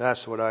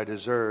 That's what I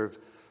deserve.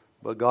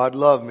 But God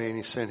loved me, and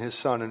He sent His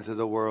Son into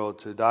the world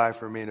to die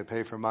for me and to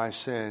pay for my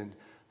sin,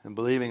 and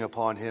believing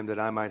upon Him that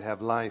I might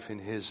have life in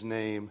His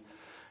name.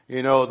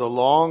 You know, the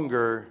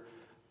longer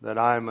that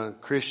I'm a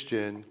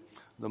Christian,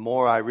 the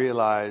more I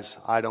realize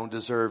I don't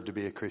deserve to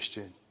be a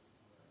Christian.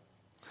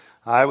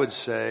 I would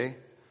say,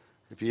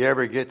 if you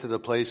ever get to the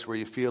place where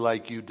you feel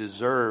like you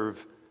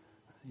deserve,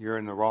 you're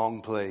in the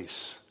wrong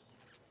place.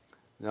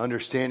 The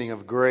understanding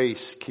of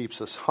grace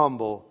keeps us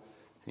humble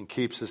and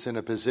keeps us in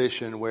a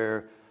position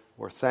where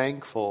we're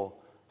thankful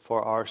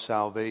for our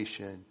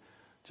salvation.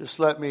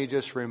 Let me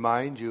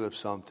remind you of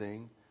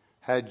something.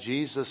 Had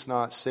Jesus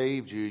not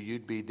saved you,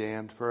 you'd be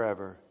damned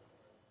forever.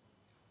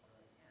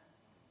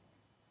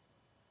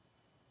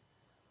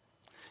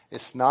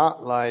 It's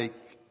not like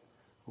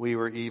we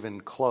were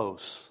even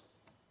close.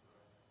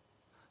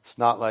 It's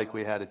not like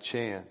we had a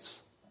chance.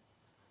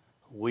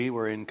 We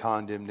were in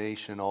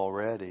condemnation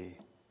already.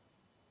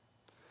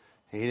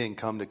 He didn't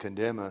come to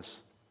condemn us.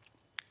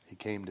 He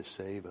came to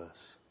save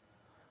us.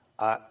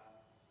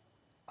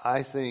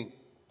 I think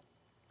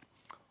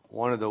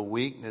one of the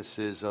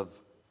weaknesses of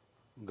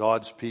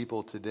God's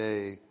people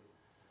today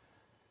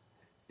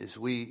is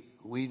we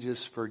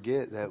just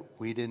forget that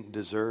we didn't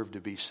deserve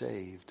to be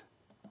saved.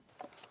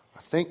 I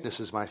think this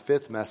is my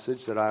 5th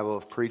message that I will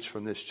have preached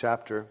from this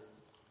chapter.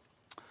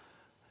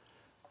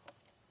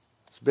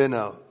 It's been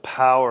a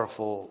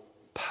powerful,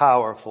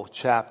 powerful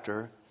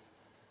chapter,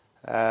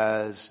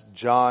 as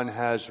John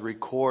has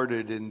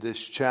recorded in this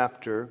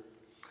chapter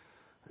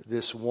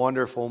this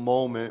wonderful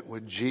moment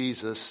with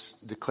Jesus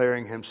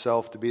declaring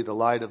Himself to be the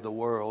light of the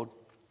world.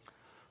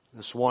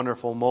 This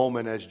wonderful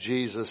moment as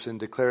Jesus, in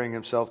declaring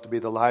Himself to be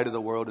the light of the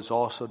world, is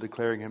also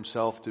declaring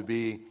Himself to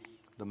be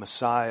the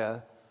Messiah,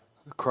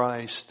 the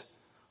Christ,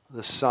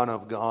 the Son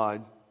of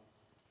God.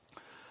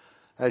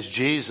 As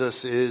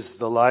Jesus is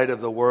the light of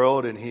the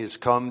world and He has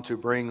come to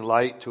bring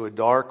light to a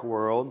dark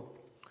world,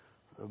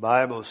 the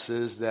Bible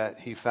says that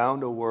He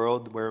found a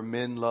world where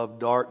men loved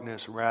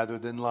darkness rather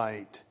than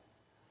light.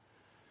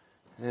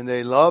 And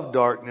they loved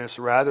darkness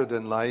rather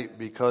than light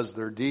because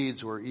their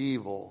deeds were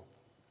evil.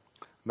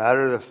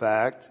 Matter of the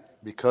fact,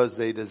 because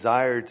they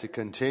desired to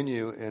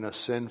continue in a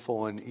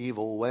sinful and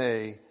evil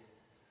way,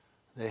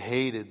 they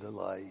hated the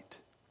light.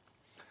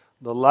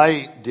 The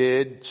light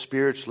did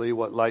spiritually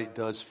what light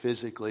does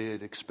physically.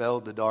 It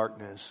expelled the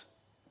darkness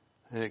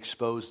and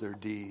exposed their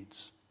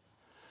deeds.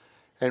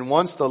 And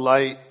once the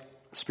light,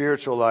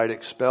 spiritual light,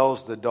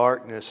 expels the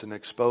darkness and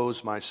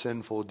exposes my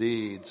sinful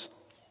deeds,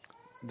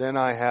 then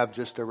I have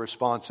just a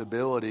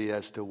responsibility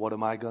as to what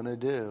am I going to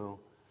do?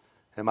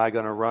 Am I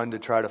going to run to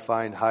try to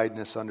find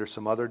hiding under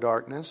some other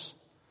darkness?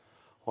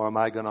 Or am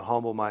I going to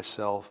humble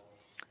myself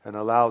and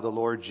allow the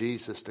Lord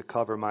Jesus to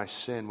cover my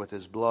sin with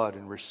His blood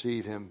and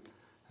receive Him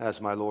as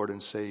my Lord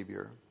and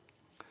Savior?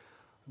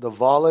 The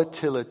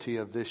volatility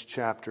of this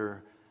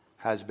chapter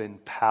has been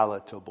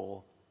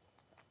palatable.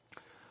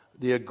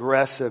 The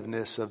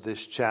aggressiveness of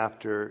this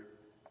chapter,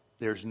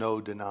 there's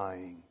no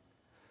denying.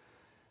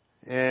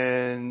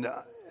 And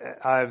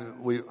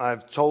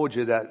I've told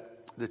you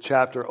that the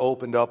chapter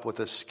opened up with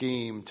a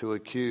scheme to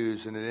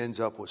accuse, and it ends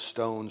up with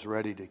stones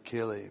ready to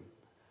kill Him.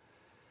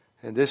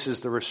 And this is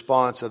the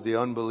response of the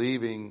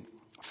unbelieving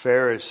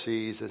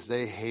Pharisees as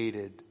they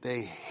hated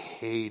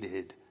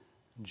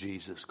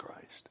Jesus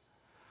Christ.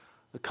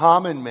 The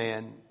common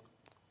man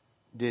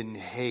didn't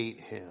hate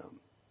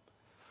Him.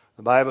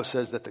 The Bible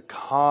says that the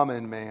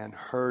common man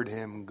heard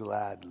Him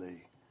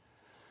gladly.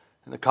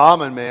 And the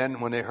common man,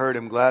 when they heard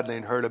Him gladly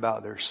and heard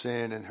about their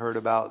sin and heard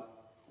about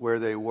where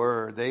they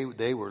were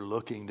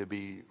looking to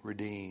be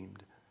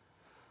redeemed.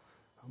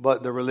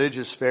 But the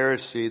religious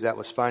Pharisee that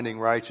was finding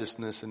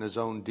righteousness in his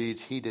own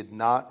deeds, he did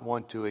not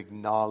want to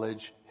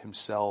acknowledge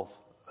himself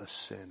a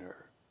sinner.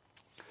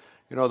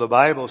 You know, the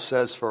Bible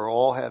says, for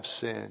all have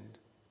sinned.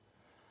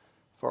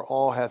 For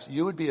all have.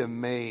 You would be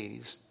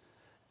amazed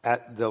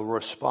at the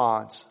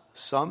response,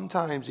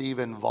 sometimes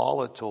even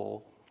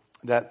volatile,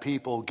 that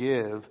people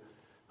give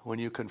when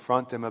you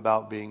confront them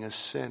about being a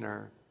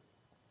sinner.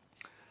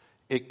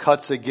 it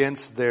cuts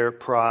against their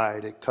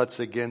pride. It cuts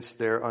against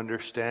their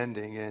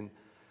understanding. And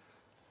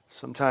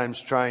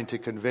sometimes trying to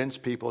convince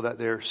people that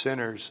they're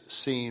sinners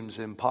seems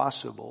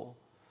impossible.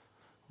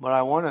 But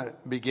I want to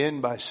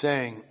begin by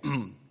saying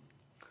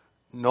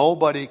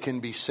nobody can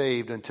be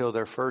saved until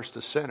they're first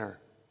a sinner.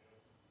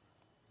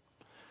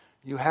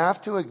 You have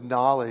to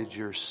acknowledge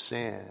your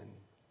sin.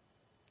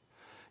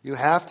 You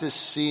have to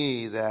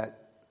see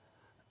that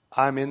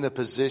I'm in the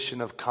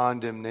position of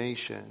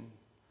condemnation.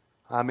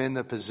 I'm in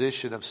the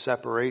position of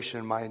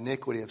separation. My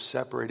iniquity have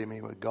separated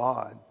me with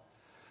God.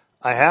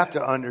 I have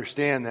to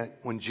understand that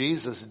when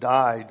Jesus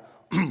died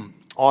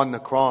on the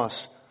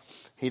cross,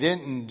 He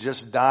didn't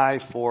just die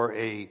for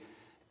a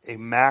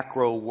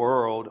macro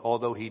world,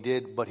 although He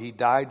did, but He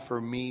died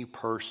for me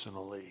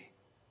personally.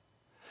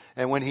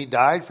 And when He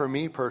died for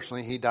me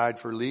personally, He died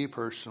for Lee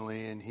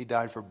personally, and He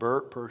died for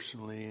Bert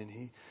personally,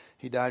 and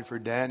He died for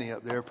Danny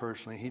up there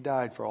personally. He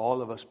died for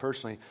all of us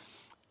personally.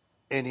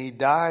 And He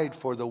died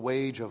for the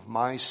wage of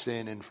my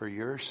sin and for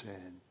your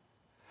sin.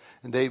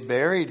 And they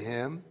buried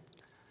Him,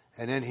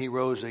 and then He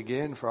rose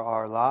again for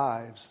our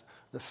lives.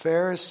 The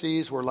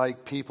Pharisees were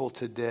like people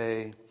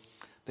today.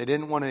 They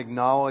didn't want to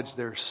acknowledge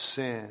their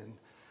sin.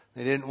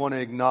 They didn't want to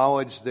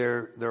acknowledge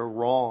their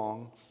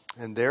wrong.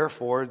 And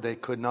therefore, they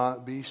could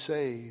not be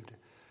saved.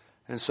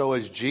 And so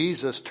as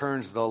Jesus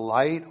turns the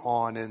light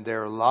on in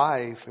their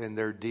life and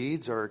their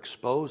deeds are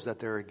exposed that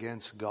they're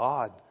against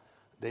God,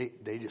 they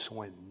just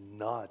went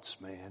nuts,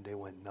 man. They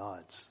went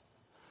nuts.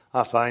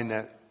 I find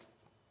that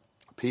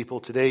people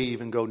today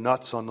even go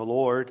nuts on the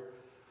Lord.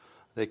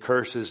 They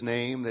curse His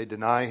name. They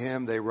deny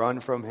Him. They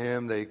run from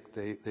Him. They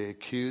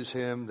accuse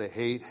Him. They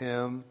hate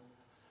Him.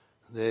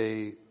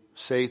 They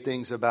say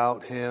things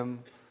about Him.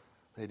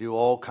 They do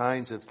all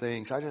kinds of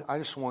things. I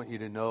just want you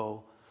to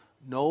know,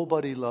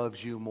 nobody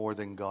loves you more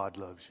than God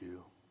loves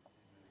you.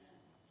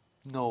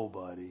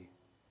 Nobody.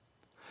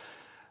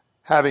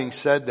 Having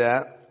said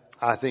that,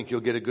 I think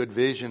you'll get a good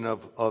vision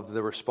of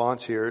the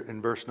response here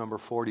in verse number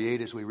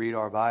 48 as we read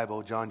our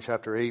Bible, John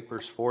chapter 8,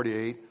 verse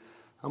 48.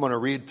 I'm going to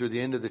read through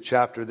the end of the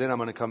chapter, then I'm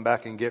going to come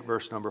back and get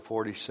verse number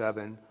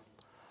 47.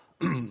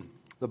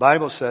 The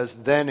Bible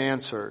says, "Then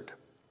answered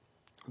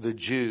the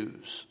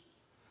Jews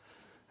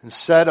and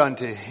said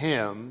unto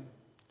Him,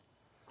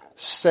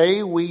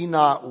 Say we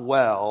not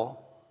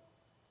well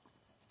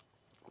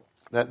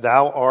that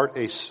thou art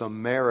a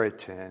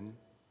Samaritan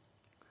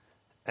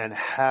and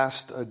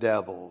hast a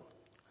devil?"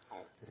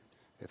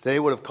 If they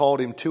would have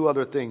called Him two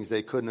other things,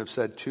 they couldn't have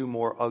said two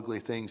more ugly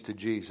things to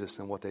Jesus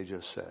than what they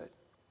just said.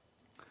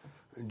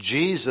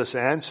 Jesus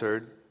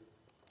answered,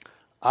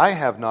 "I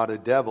have not a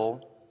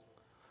devil,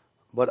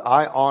 but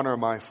I honor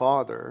my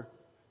Father,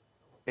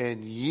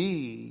 and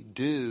ye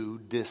do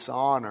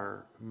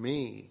dishonor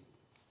me.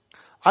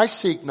 I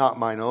seek not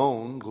mine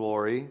own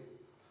glory.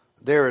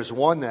 There is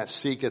one that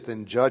seeketh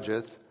and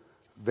judgeth.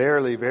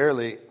 Verily,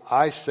 verily,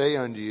 I say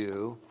unto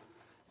you,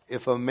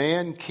 if a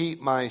man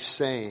keep my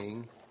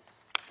saying,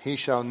 he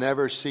shall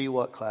never see"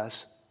 what,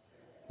 class?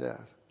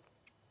 Death.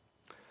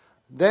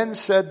 Then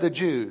said the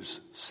Jews,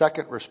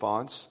 second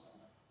response,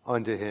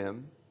 unto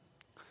Him,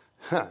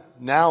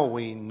 "Now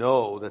we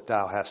know that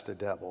thou hast a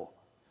devil.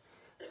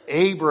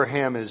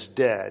 Abraham is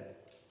dead,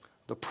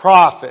 the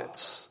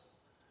prophets,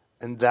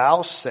 and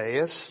thou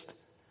sayest,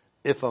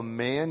 if a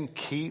man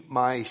keep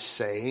my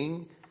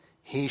saying,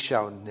 he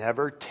shall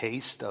never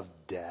taste of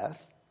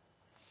death.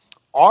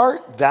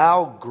 Art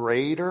thou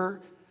greater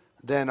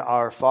than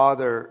our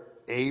father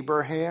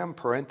Abraham?"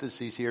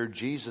 Parentheses here,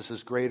 Jesus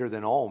is greater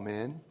than all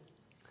men.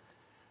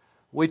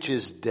 "Which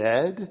is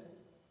dead,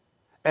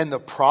 and the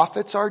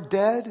prophets are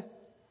dead?"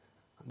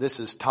 This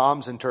is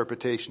Tom's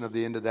interpretation of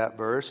the end of that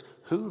verse.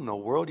 "Who in the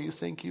world do you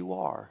think you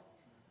are?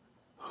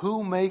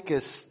 Who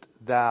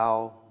makest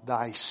thou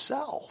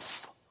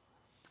thyself?"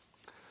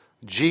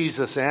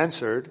 Jesus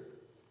answered,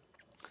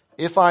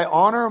 "If I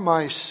honor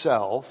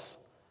myself,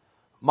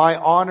 my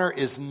honor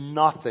is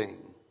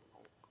nothing.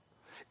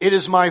 It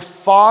is my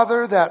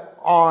Father that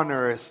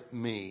honoreth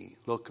me."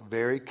 Look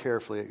very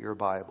carefully at your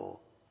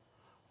Bible.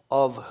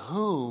 "Of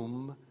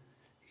whom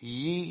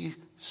ye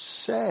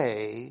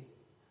say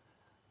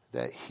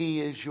that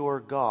He is your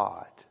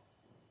God.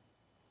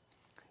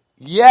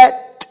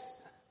 Yet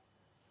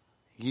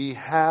ye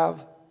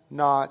have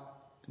not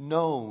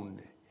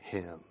known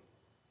Him."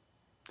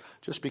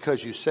 Just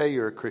because you say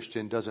you're a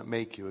Christian doesn't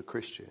make you a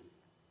Christian.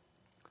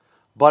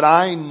 "But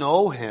I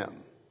know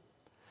Him.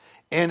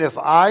 And if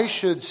I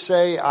should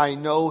say I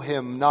know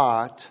Him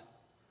not,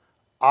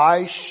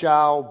 I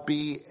shall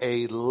be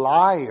a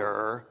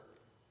liar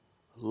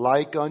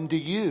like unto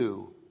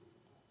you."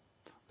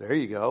 There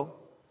you go.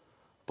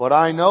 "But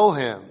I know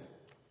Him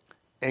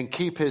and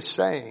keep His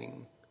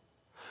saying.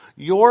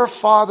 Your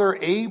father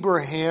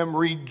Abraham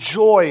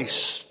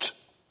rejoiced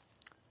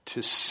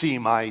to see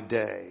my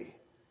day.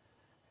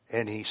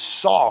 And he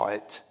saw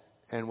it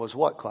and was"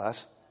 what,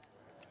 class?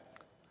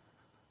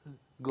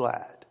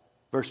 "Glad."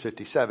 Verse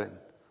 57.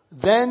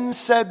 "Then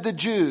said the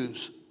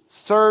Jews,"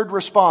 third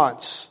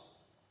response,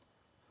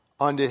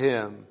 "unto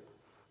Him,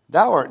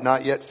 Thou art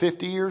not yet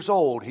 50 years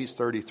old. He's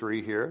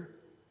 33 here.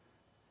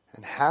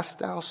 And hast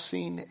thou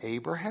seen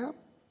Abraham?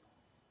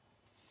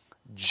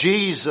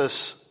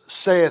 Jesus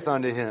saith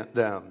unto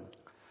them,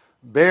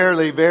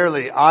 Verily,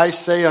 verily, I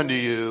say unto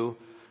you,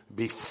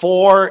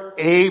 before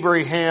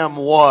Abraham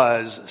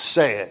was,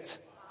 say it.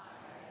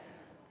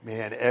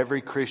 Man,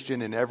 every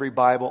Christian in every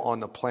Bible on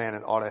the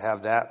planet ought to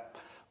have that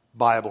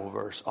Bible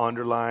verse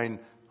underlined,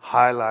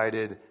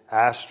 highlighted,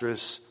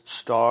 asterisk,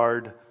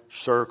 starred,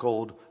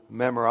 circled,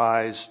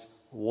 memorized,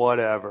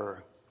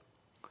 whatever.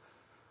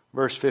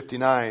 Verse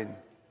 59,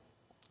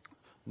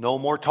 no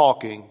more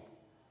talking.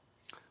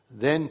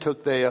 Then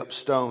took they up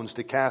stones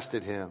to cast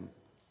at him.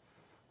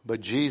 But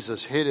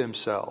Jesus hid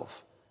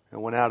himself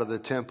and went out of the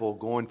temple,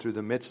 going through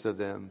the midst of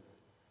them,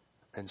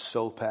 and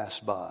so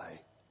passed by.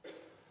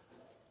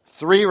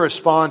 3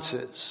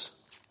 responses.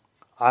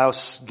 I'll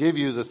give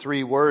you the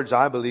 3 words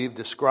I believe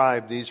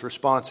describe these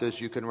responses.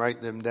 You can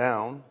write them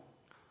down.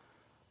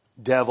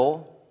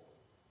 Devil,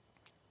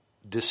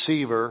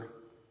 deceiver,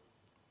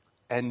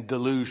 and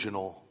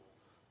delusional.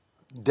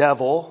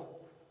 Devil,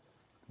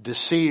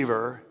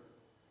 deceiver,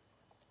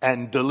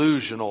 and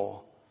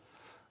delusional.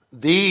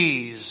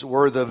 These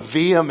were the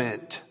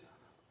vehement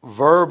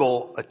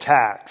verbal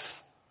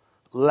attacks,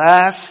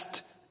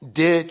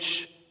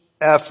 last-ditch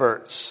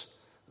efforts.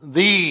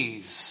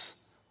 These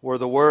were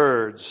the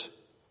words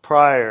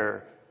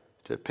prior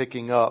to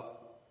picking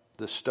up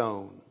the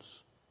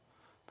stones.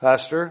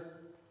 Pastor,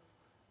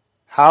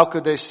 how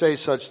could they say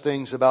such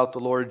things about the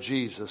Lord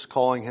Jesus,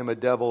 calling him a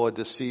devil, a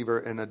deceiver,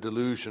 and a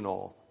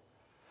delusional?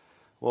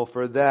 Well,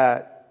 for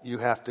that, you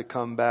have to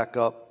come back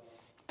up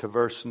to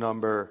verse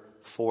number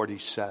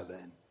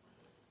 47.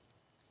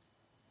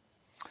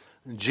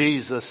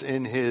 Jesus,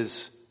 in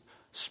his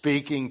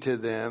speaking to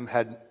them,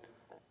 had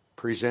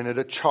presented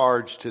a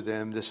charge to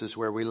them. This is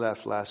where we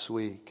left last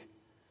week.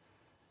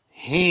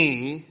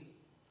 He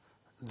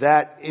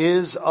that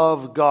is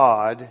of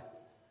God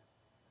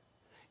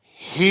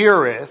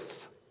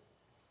heareth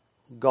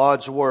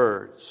God's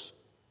words,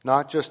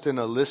 not just in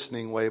a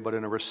listening way, but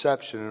in a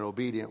reception and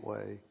obedient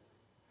way.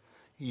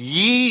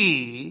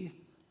 Ye,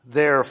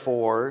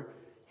 therefore,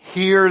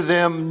 hear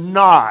them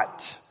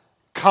not,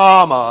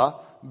 comma,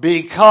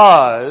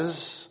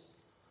 because,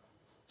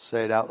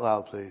 say it out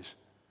loud, please.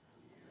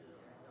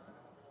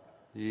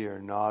 Ye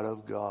are not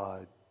of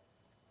God.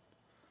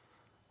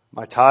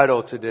 My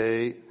title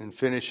today, in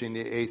finishing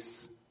the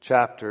 8th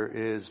chapter,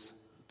 is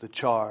The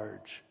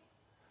Charge.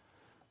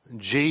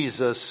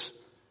 Jesus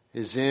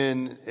is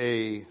in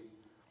a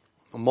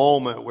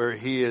moment where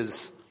he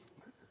is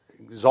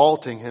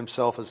exalting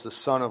himself as the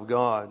Son of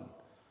God.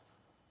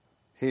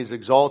 He's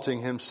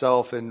exalting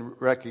himself in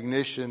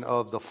recognition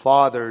of the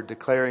Father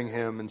declaring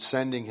him and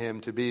sending him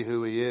to be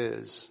who he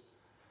is.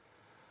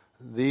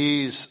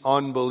 These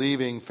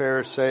unbelieving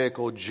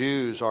Pharisaical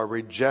Jews are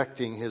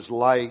rejecting his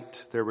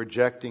light. They're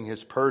rejecting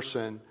his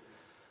person.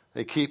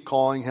 They keep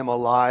calling him a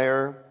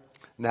liar.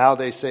 Now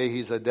they say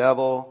he's a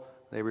devil.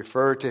 They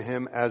refer to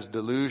him as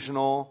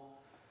delusional.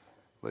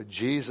 But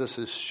Jesus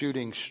is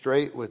shooting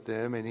straight with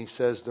them, and he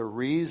says the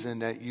reason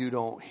that you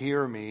don't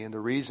hear me and the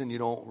reason you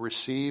don't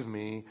receive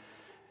me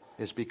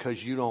is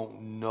because you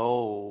don't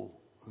know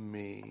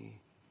me.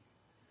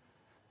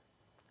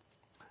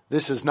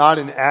 This is not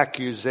an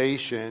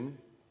accusation.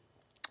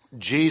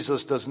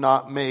 Jesus does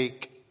not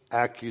make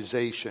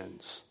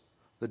accusations.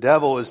 The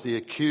devil is the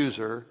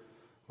accuser,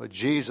 but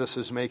Jesus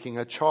is making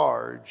a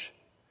charge.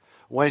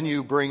 When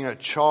you bring a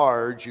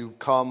charge, you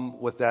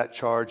come with that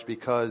charge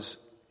because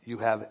you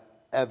have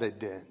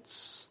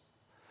evidence.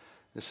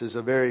 This is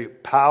a very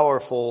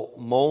powerful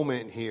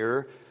moment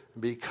here,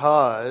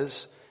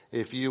 because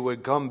if you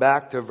would come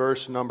back to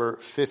verse number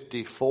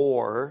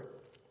 54,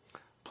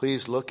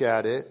 please look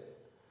at it.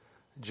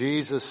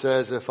 Jesus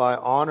says, if I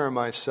honor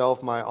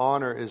myself, my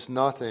honor is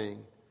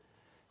nothing.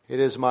 It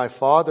is my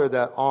Father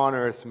that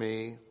honoreth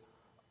me,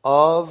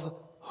 of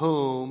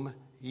whom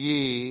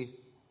ye,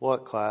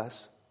 what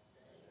class?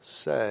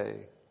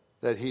 Say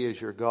that he is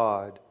your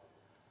God.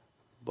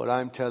 But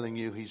I'm telling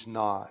you he's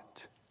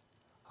not.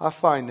 I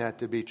find that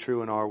to be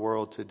true in our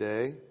world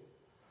today.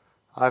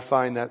 I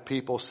find that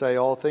people say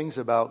all things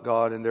about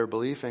God and their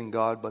belief in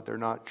God, but they're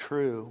not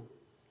true.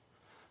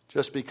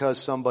 Just because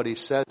somebody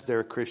says they're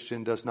a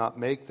Christian does not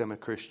make them a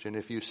Christian.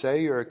 If you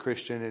say you're a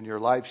Christian and your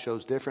life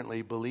shows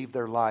differently, believe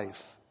their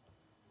life.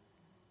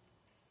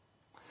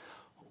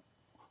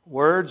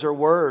 Words are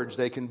words.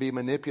 They can be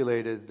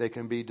manipulated. They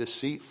can be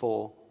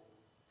deceitful.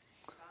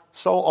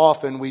 So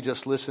often we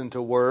just listen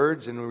to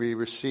words and we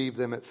receive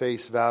them at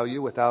face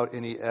value without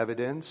any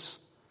evidence.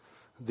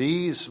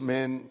 These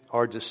men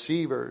are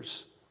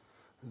deceivers.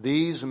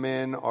 These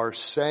men are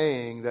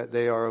saying that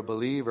they are a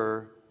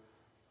believer,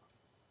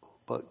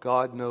 but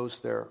God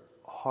knows their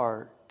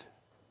heart.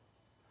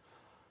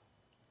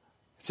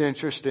 It's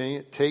interesting.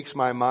 It takes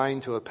my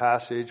mind to a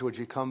passage. Would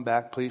you come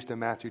back, please, to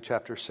Matthew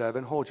chapter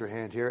 7? Hold your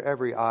hand here.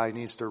 Every eye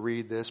needs to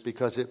read this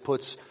because it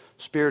puts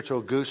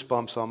spiritual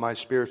goosebumps on my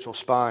spiritual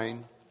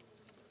spine.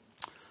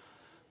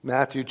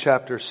 Matthew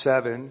chapter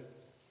 7.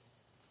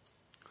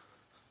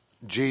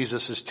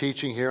 Jesus is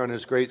teaching here on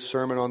his great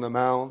Sermon on the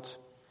Mount.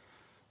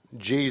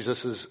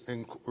 Jesus is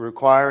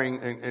requiring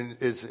and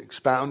is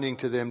expounding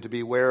to them to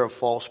beware of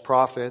false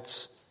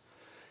prophets.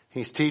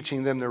 He's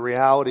teaching them the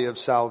reality of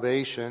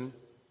salvation.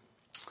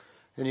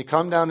 And you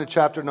come down to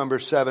chapter number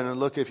 7 and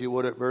look, if you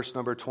would, at verse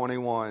number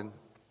 21.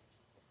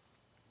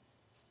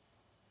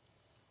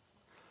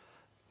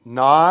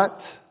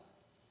 Not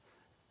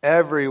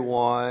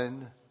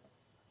everyone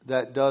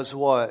that does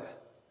what?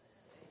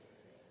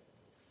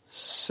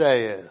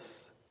 Saith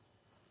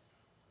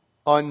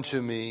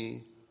unto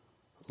me,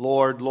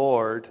 Lord,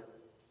 Lord,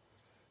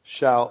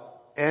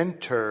 shall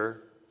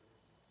enter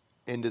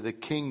into the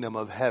kingdom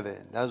of heaven.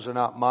 Those are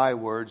not my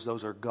words,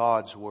 those are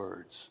God's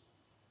words.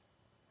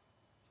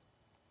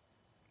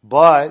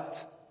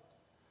 But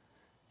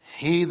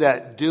he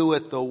that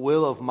doeth the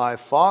will of my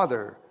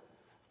Father,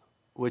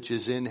 which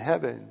is in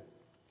heaven.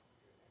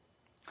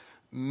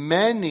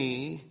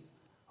 Many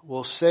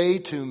will say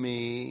to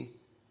me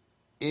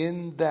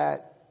in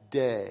that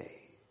day.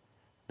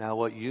 Now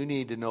what you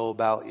need to know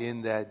about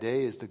in that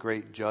day is the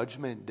great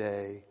judgment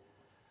day.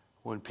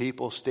 When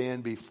people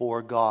stand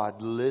before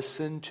God,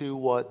 listen to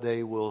what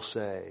they will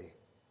say.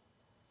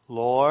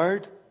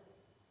 Lord,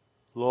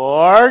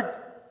 Lord,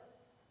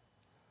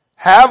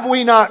 have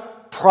we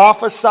not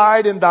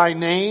prophesied in thy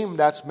name?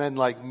 That's men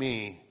like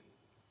me.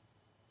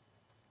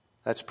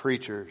 That's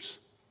preachers.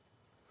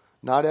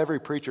 Not every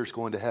preacher is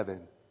going to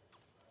heaven.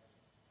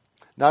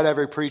 Not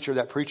every preacher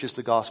that preaches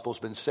the gospel has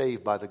been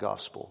saved by the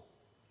gospel.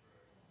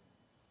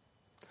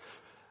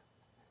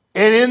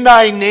 And in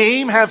thy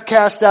name have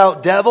cast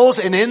out devils,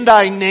 and in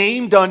thy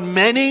name done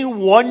many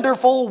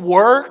wonderful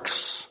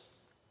works.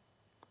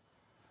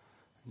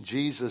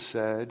 Jesus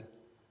said,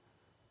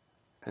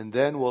 and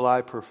then will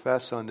I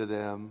profess unto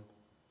them,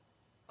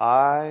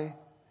 I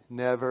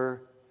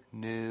never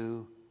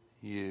knew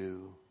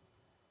you.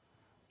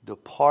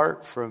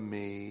 Depart from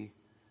me,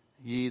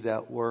 ye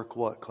that work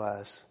what,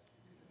 class?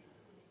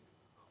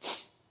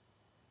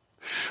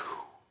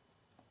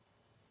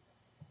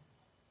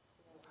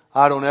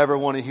 I don't ever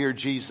want to hear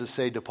Jesus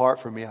say, depart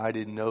from me, I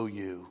didn't know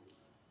you.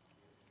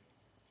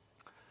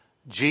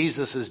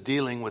 Jesus is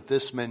dealing with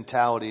this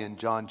mentality in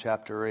John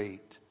chapter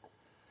 8.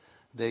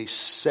 They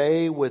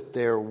say with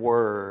their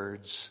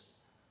words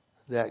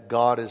that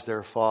God is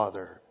their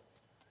Father,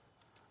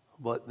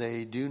 but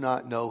they do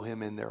not know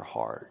him in their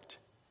heart.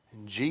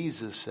 And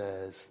Jesus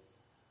says,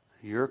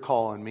 you're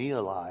calling me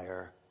a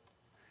liar.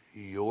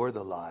 You're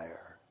the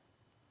liar.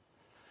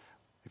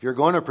 If you're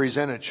going to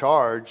present a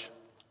charge,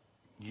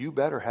 you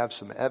better have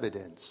some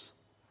evidence.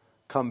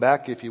 Come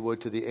back, if you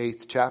would, to the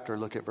 8th chapter.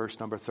 Look at verse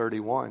number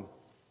 31.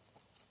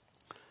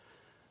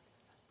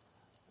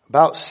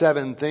 About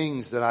 7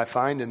 things that I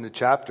find in the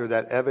chapter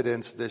that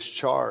evidence this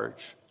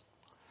charge.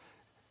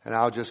 And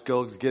I'll just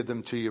go give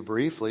them to you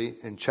briefly.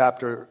 In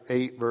chapter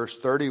 8, verse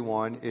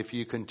 31, if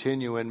you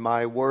continue in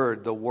my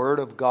word, the word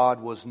of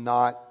God was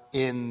not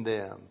in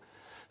them.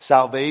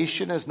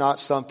 Salvation is not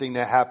something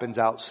that happens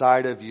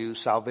outside of you.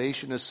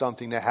 Salvation is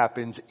something that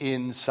happens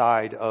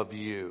inside of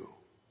you.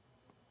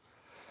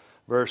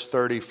 Verse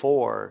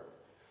 34,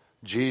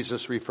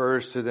 Jesus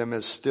refers to them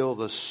as still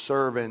the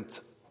servant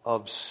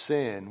of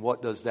sin.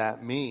 What does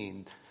that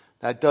mean?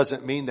 That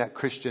doesn't mean that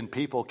Christian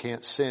people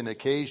can't sin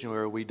occasionally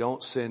or we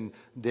don't sin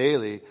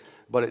daily.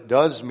 But it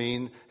doesn't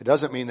mean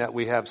that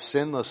we have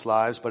sinless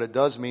lives, but it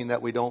does mean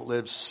that we don't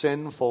live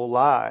sinful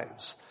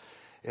lives.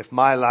 If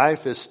my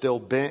life is still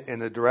bent in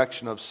the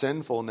direction of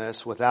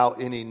sinfulness without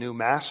any new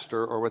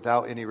master or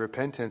without any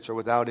repentance or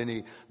without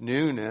any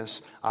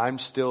newness, I'm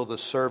still the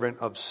servant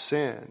of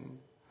sin.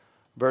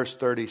 Verse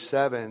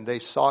 37, they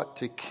sought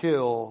to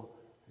kill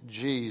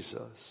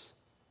Jesus.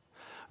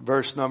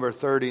 Verse number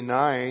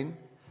 39,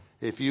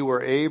 if you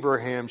were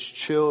Abraham's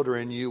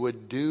children, you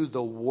would do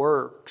the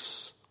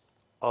works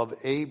of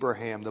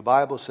Abraham. The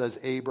Bible says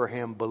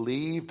Abraham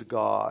believed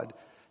God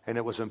and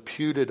it was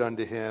imputed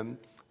unto him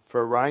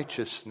for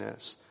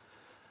righteousness.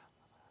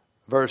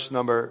 Verse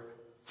number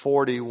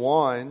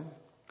 41,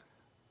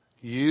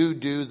 you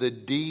do the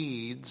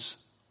deeds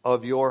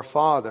of your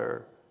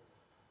father.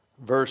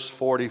 Verse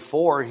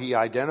 44, he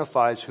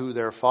identifies who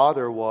their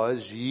father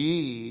was.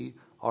 Ye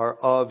are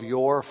of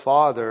your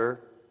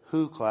father,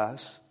 who,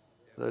 class?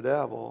 The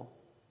devil.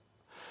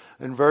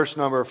 In verse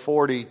number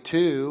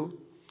 42,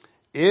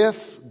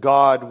 if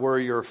God were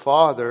your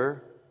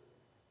father,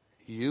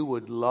 you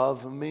would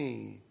love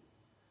me.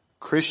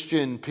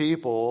 Christian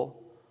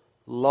people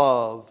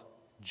love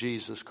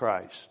Jesus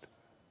Christ.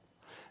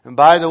 And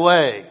by the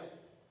way,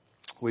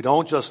 we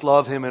don't just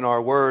love him in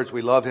our words,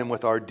 we love him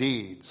with our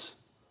deeds.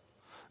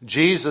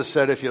 Jesus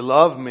said, if you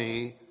love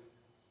me,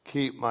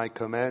 keep my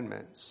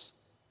commandments.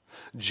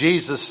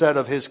 Jesus said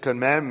of his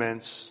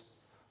commandments,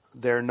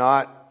 they're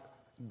not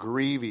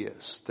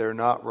grievous, they're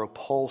not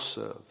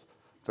repulsive,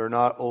 they're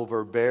not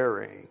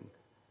overbearing.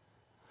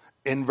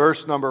 In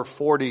verse number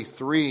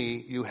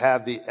 43, you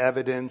have the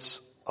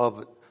evidence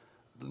of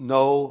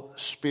no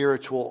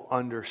spiritual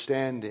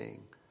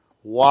understanding.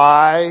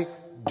 Why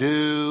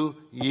do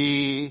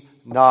ye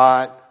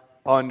not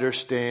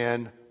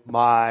understand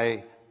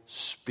my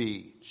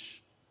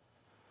speech.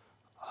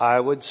 I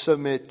would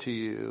submit to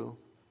you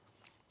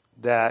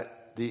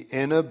that the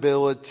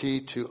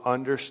inability to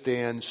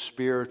understand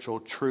spiritual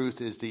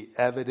truth is the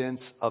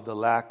evidence of the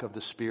lack of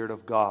the Spirit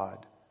of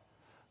God.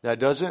 That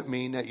doesn't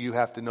mean that you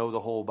have to know the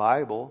whole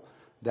Bible.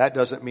 That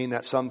doesn't mean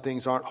that some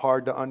things aren't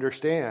hard to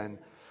understand.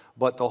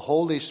 But the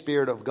Holy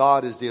Spirit of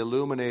God is the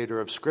illuminator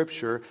of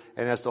Scripture.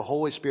 And as the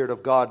Holy Spirit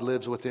of God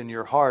lives within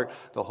your heart,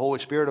 the Holy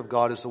Spirit of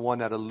God is the one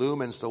that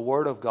illumines the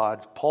Word of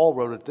God. Paul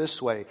wrote it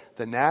this way: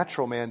 the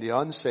natural man, the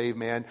unsaved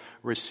man,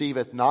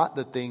 receiveth not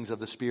the things of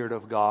the Spirit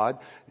of God,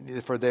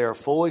 for they are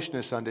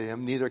foolishness unto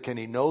him, neither can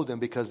he know them,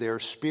 because they are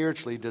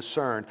spiritually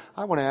discerned.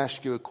 I want to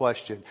ask you a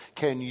question.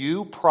 Can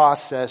you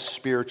process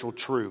spiritual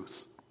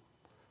truth?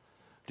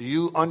 Do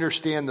you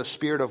understand the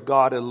Spirit of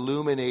God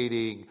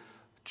illuminating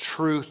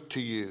truth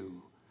to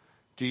you?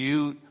 Do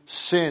you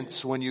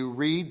sense when you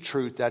read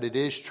truth that it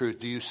is truth?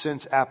 Do you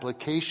sense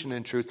application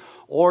in truth?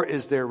 Or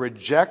is there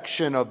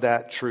rejection of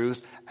that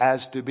truth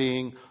as to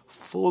being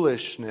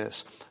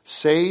foolishness?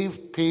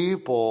 Saved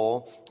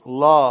people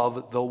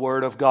love the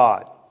Word of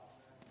God.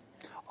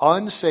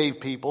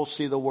 Unsaved people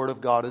see the Word of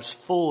God as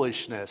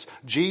foolishness.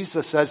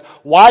 Jesus says,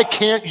 why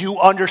can't you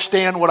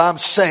understand what I'm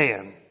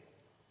saying?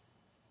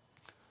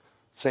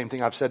 Same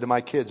thing I've said to my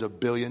kids 1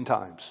 billion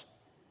times.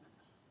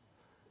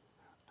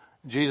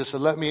 Jesus said,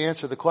 let me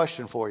answer the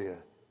question for you.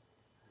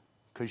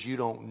 Because you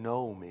don't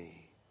know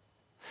me.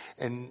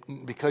 And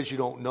because you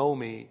don't know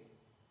me,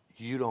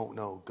 you don't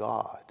know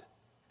God.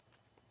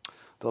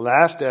 The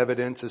last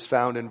evidence is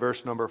found in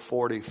verse number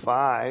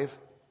 45.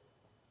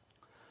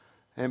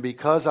 And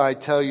because I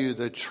tell you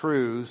the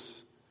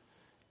truth,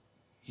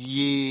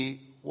 ye,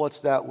 what's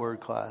that word,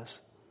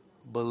 class?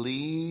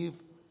 Believe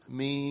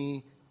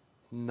me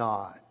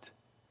not.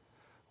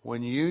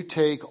 When you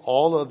take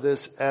all of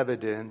this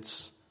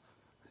evidence,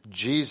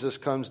 Jesus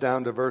comes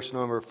down to verse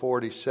number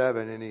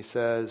 47 and he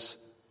says,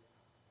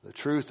 the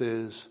truth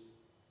is,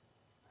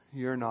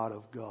 you're not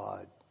of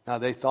God. Now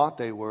they thought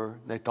they were.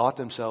 They thought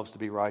themselves to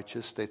be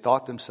righteous. They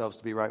thought themselves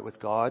to be right with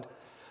God.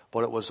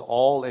 But it was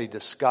all a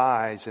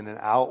disguise and an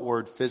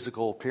outward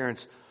physical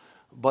appearance.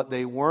 But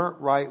they weren't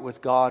right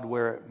with God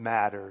where it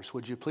matters.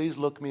 Would you please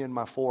look me in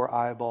my 4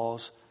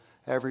 eyeballs?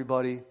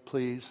 Everybody,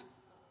 please.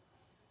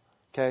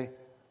 Okay?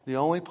 The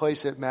only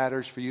place it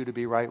matters for you to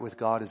be right with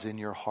God is in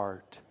your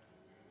heart.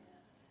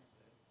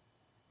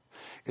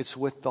 It's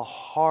with the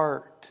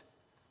heart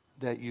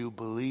that you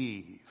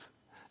believe,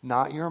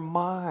 not your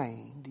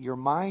mind. Your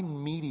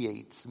mind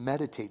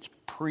meditates,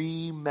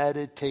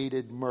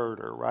 premeditated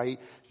murder, right?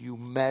 You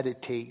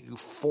meditate, you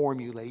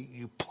formulate,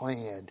 you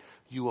plan,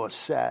 you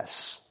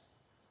assess,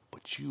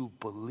 but you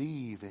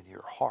believe in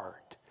your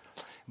heart.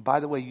 By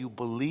the way, you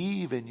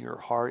believe in your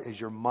heart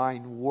as your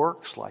mind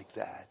works like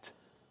that.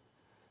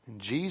 And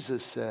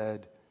Jesus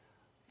said,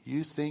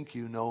 you think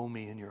you know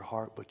me in your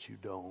heart, but you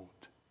don't.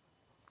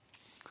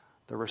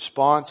 The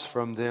response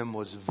from them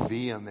was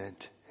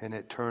vehement and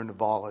it turned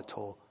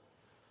volatile.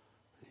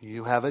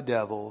 You have a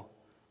devil,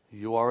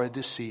 you are a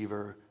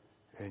deceiver,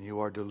 and you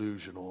are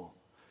delusional.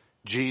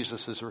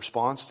 Jesus'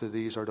 response to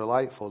these are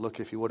delightful. Look,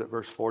 if you would, at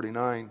verse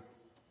 49.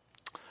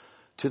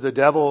 To the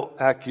devil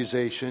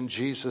accusation,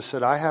 Jesus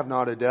said, I have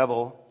not a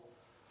devil,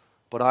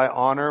 but I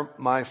honor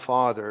my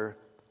Father,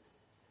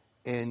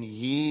 and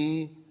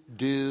ye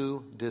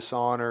do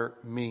dishonor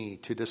me.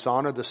 To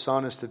dishonor the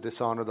Son is to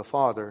dishonor the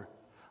Father.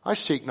 I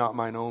seek not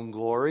mine own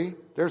glory.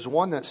 There's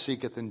one that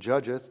seeketh and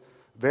judgeth.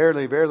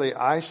 Verily, verily,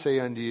 I say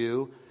unto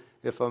you,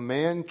 if a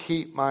man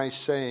keep my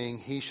saying,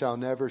 he shall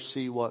never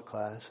see what,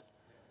 class?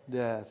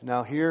 Death.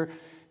 Now here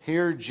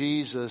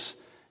Jesus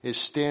is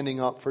standing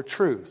up for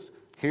truth.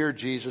 Here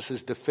Jesus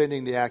is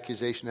defending the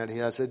accusation that he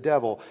has a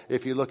devil.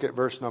 If you look at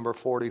verse number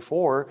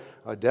 44,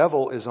 a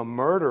devil is a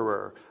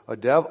murderer.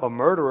 A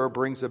murderer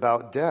brings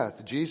about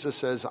death. Jesus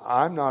says,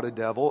 I'm not a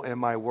devil and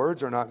my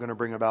words are not going to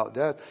bring about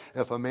death.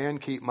 If a man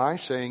keep my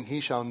saying, he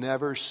shall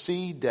never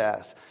see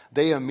death.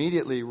 They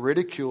immediately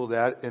ridicule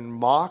that and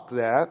mock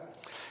that.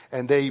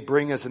 And they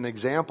bring as an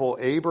example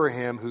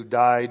Abraham, who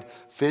died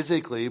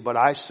physically, but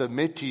I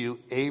submit to you,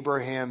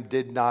 Abraham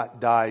did not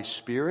die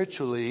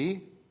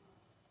spiritually.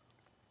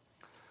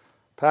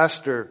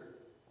 Pastor,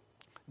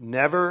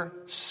 never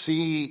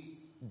see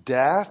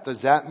death?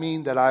 Does that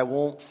mean that I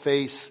won't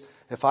face,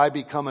 if I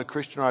become a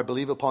Christian or I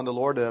believe upon the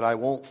Lord, that I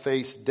won't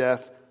face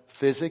death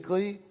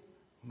physically?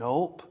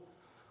 Nope.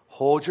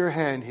 Hold your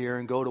hand here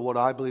and go to what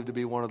I believe to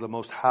be one of the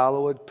most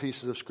hallowed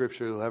pieces of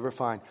Scripture you'll ever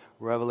find.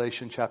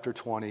 Revelation chapter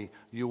 20.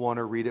 You want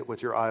to read it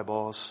with your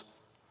eyeballs.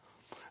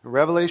 In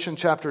Revelation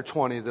chapter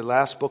 20, the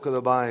last book of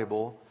the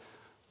Bible,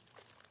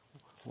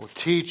 will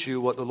teach you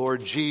what the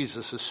Lord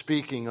Jesus is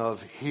speaking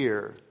of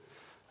here.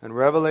 In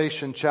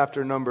Revelation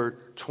chapter number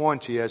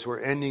 20, as we're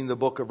ending the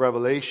book of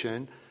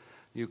Revelation,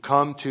 you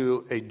come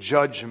to a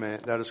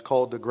judgment that is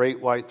called the Great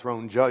White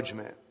Throne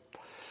Judgment.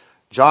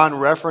 John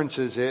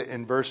references it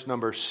in verse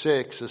number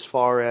 6 as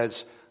far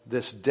as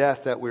this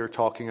death that we're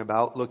talking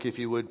about. Look, if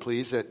you would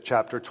please, at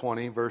chapter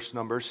 20, verse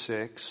number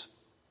 6.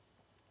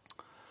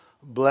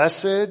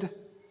 Blessed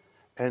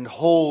and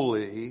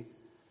holy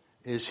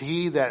is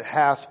he that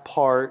hath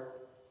part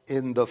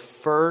in the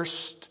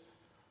first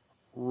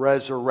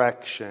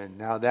resurrection.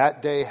 Now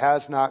that day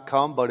has not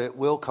come, but it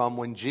will come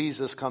when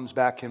Jesus comes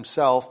back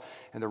himself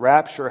and the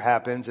rapture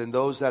happens, and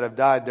those that have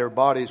died, their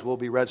bodies will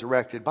be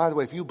resurrected. By the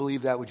way, if you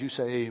believe that, would you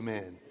say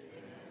amen?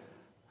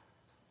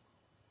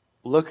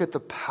 Look at the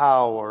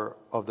power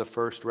of the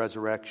first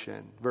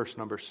resurrection. Verse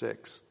number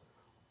 6.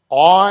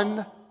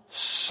 On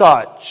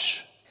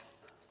such,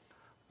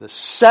 the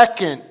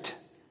second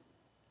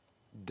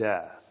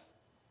death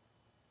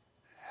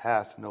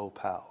hath no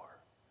power.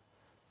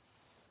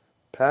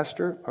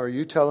 Pastor, are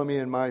you telling me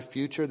in my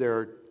future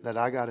that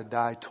I got to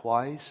die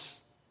twice?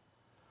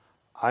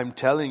 I'm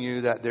telling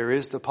you that there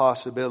is the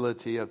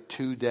possibility of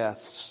 2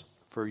 deaths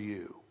for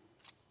you.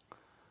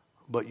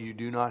 But you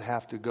do not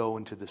have to go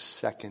into the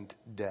second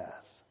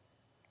death.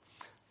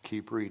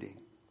 Keep reading.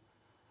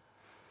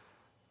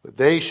 But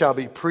they shall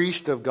be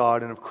priests of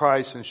God and of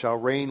Christ, and shall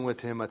reign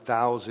with him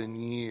 1,000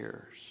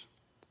 years.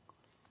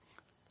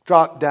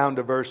 Drop down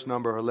to verse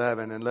number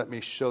 11 and let me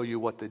show you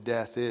what the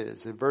death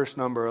is. In verse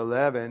number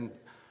 11,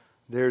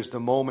 there's the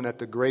moment at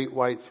the great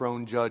white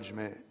throne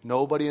judgment.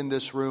 Nobody in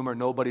this room or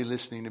nobody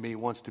listening to me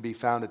wants to be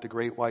found at the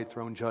great white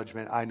throne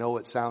judgment. I know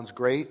it sounds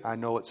great. I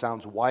know it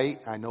sounds white.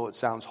 I know it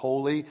sounds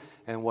holy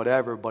and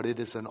whatever, but it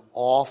is an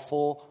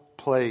awful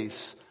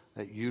place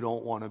that you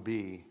don't want to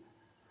be.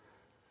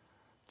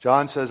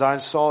 John says, I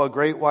saw a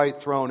great white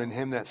throne and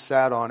him that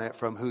sat on it,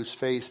 from whose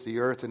face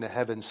the earth and the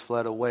heavens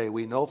fled away.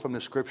 We know from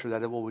the scripture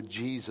that it was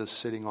Jesus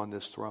sitting on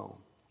this throne.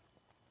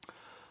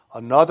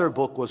 Another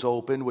book was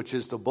opened, which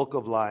is the book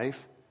of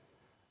life.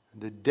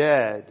 The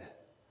dead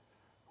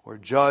were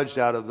judged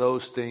out of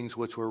those things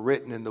which were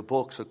written in the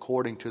books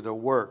according to their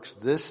works.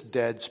 This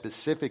dead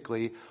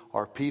specifically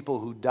are people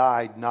who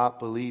died not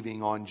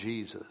believing on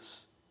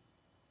Jesus.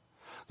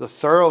 The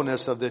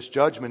thoroughness of this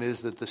judgment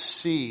is that the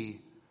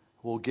sea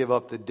will give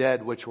up the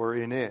dead which were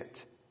in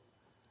it.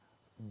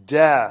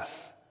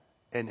 Death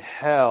and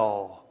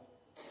hell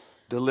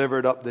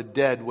delivered up the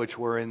dead which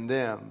were in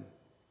them.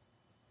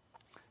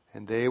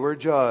 And they were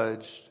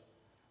judged,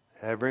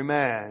 every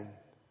man,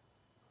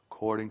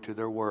 according to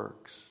their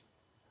works.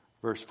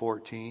 Verse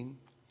 14.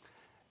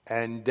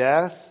 And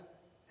death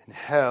and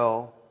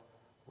hell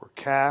were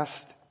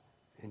cast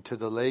into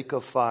the lake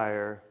of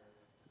fire.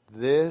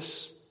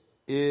 This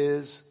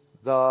is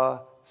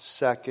the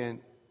second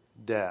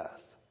death.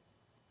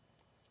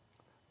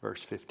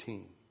 Verse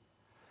 15.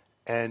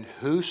 And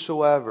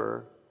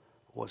whosoever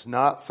was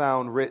not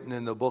found written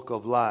in the book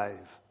of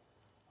life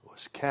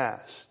was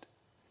cast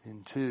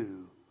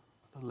into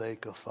the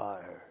lake of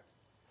fire.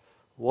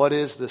 What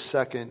is the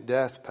second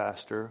death,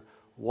 Pastor?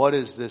 What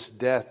is this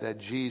death that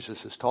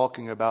Jesus is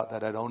talking about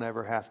that I don't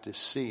ever have to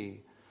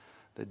see?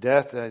 The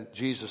death that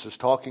Jesus is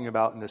talking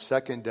about in the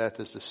second death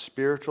is the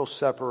spiritual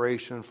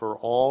separation for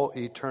all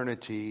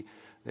eternity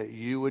that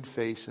you would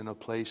face in a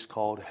place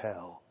called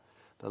hell,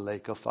 the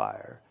lake of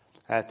fire.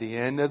 At the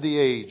end of the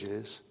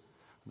ages,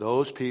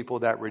 those people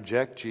that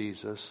reject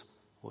Jesus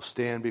will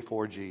stand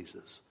before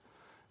Jesus.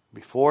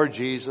 Before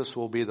Jesus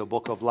will be the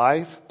book of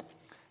life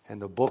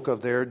and the book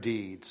of their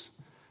deeds.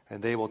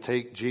 And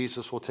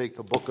Jesus will take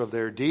the book of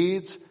their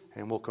deeds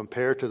and will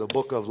compare to the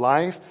book of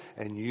life,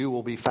 and you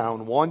will be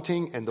found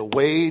wanting, and the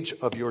wage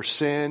of your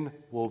sin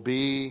will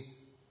be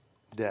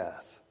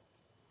death.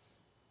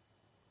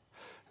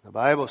 The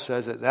Bible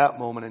says at that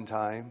moment in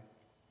time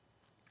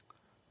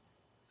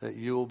that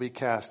you will be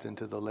cast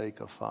into the lake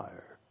of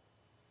fire.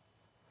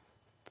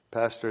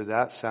 Pastor,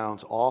 that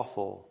sounds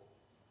awful.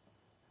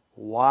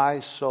 Why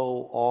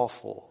so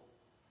awful?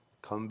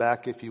 Come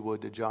back, if you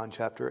would, to John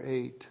chapter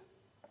 8.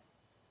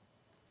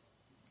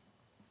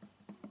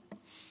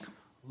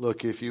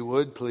 Look, if you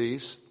would,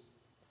 please,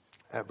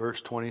 at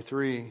verse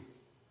 23.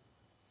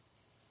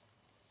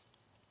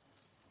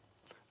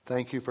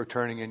 Thank you for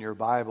turning in your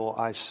Bible.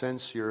 I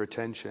sense your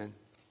attention.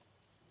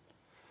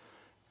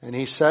 And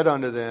he said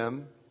unto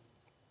them,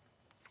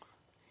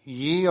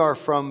 Ye are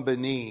from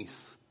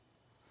beneath,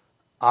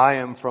 I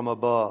am from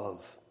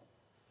above.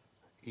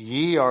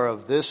 Ye are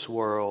of this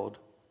world,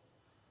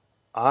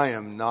 I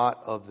am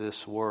not of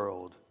this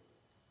world.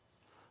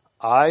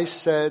 I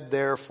said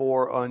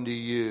therefore unto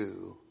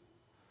you,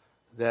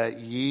 that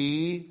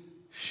ye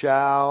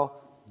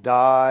shall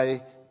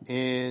die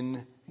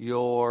in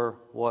your,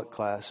 what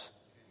class?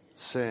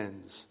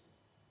 Sins.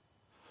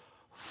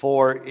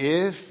 For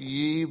if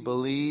ye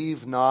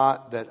believe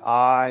not that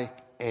I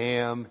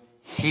am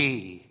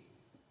He,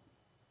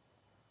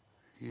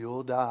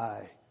 you'll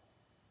die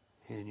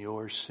in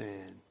your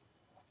sin.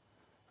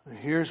 And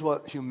here's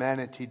what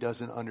humanity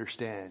doesn't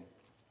understand.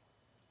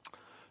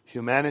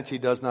 Humanity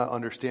does not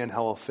understand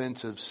how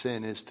offensive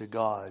sin is to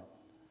God.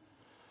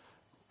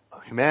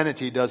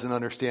 Humanity doesn't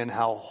understand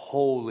how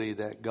holy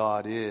that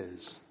God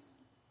is.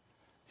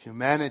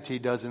 Humanity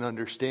doesn't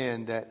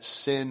understand that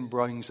sin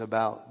brings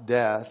about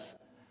death.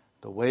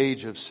 The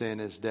wage of sin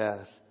is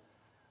death.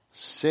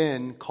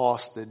 Sin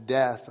cost the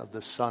death of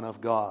the Son of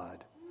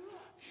God.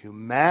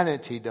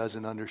 Humanity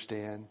doesn't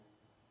understand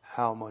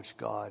how much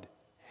God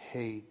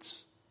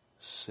hates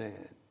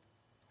sin.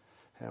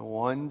 And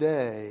one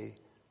day,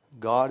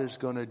 God is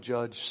going to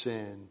judge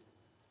sin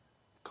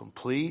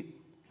complete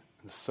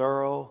and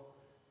thorough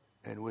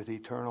and with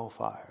eternal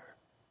fire.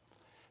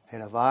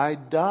 And if I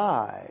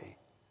die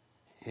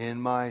in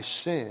my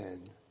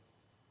sin,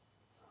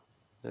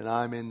 then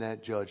I'm in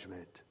that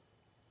judgment.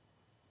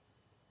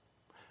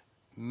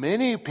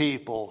 Many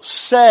people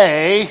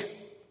say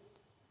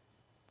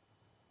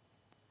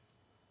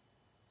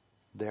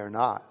they're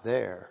not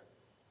there.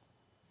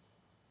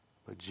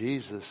 But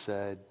Jesus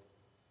said,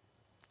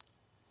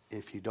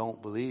 if you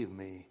don't believe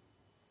me,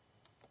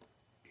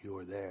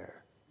 you're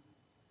there.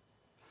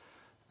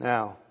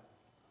 Now,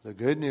 the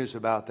good news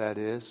about that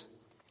is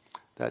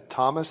that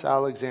Thomas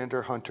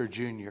Alexander Hunter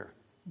Jr.,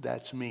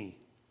 that's me.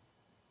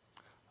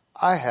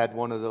 I had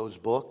one of those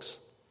books.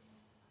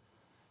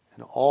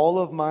 And all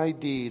of my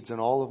deeds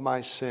and all of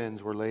my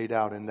sins were laid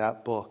out in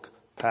that book,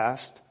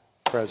 past,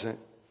 present,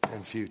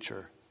 and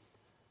future.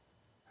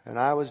 And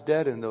I was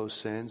dead in those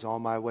sins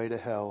on my way to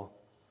hell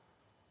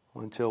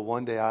until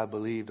one day I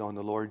believed on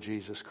the Lord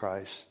Jesus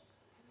Christ.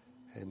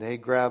 And they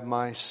grabbed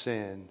my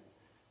sin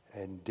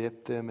and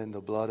dipped them in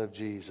the blood of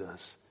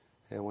Jesus.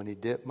 And when he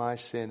dipped my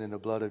sin in the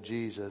blood of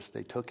Jesus,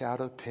 they took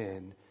out a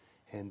pen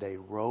and they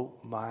wrote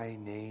my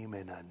name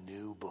in a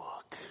new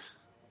book.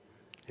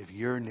 If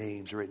your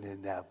name's written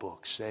in that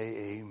book,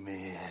 say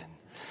amen.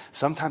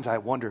 Sometimes I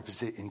wonder if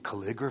it's in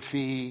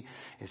calligraphy.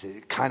 Is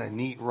it kind of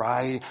neat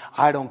writing?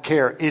 I don't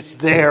care. It's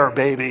there,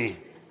 baby.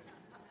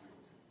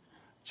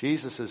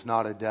 Jesus is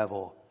not a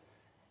devil.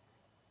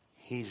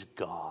 He's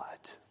God.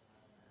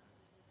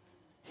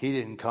 He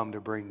didn't come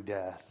to bring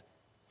death.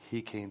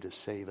 He came to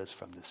save us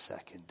from the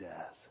second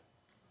death.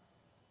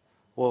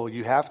 Well,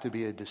 you have to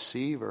be a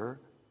deceiver.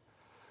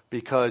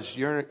 Because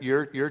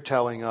you're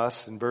telling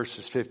us in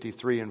verses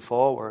 53 and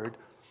forward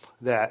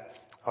that,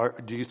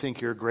 do you think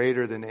you're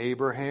greater than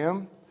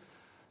Abraham?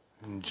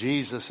 And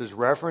Jesus is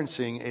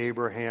referencing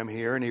Abraham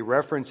here, and he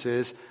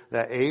references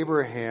that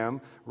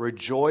Abraham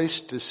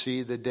rejoiced to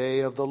see the day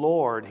of the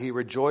Lord. He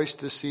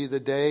rejoiced to see the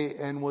day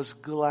and was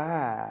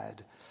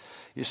glad.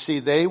 You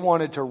see, they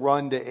wanted to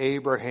run to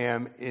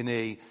Abraham in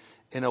a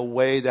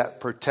way that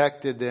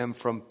protected them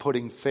from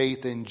putting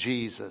faith in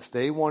Jesus.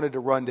 They wanted to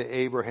run to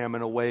Abraham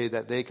in a way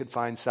that they could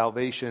find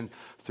salvation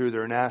through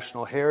their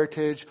national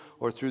heritage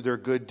or through their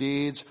good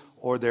deeds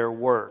or their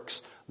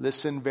works.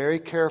 Listen very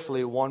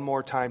carefully one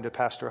more time to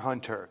Pastor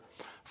Hunter.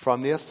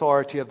 From the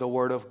authority of the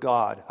Word of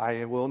God,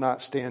 I will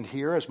not stand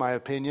here as my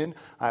opinion.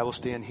 I will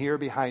stand here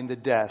behind the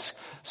desk.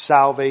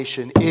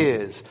 Salvation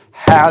is,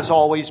 has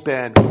always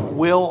been,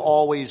 will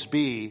always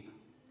be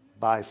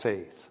by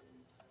faith.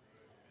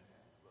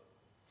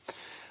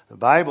 The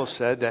Bible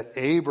said that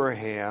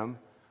Abraham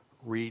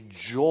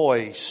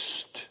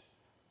rejoiced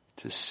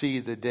to see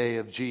the day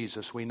of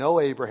Jesus. We know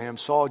Abraham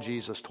saw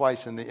Jesus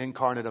twice, in the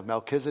incarnate of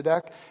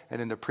Melchizedek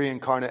and in the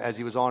pre-incarnate as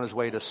he was on his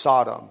way to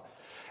Sodom.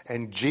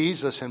 And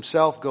Jesus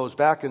himself goes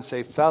back and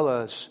say,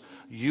 fellas,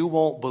 you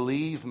won't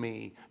believe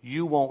me.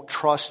 You won't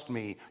trust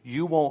me.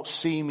 You won't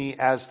see me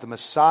as the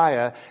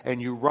Messiah.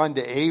 And you run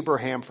to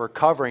Abraham for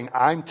covering.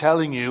 I'm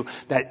telling you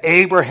that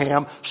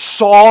Abraham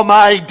saw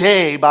my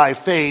day by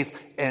faith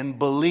and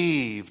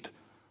believed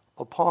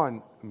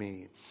upon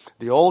me.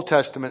 The Old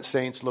Testament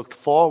saints looked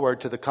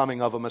forward to the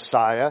coming of a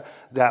Messiah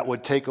that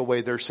would take away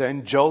their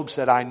sin. Job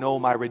said, I know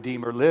my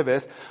Redeemer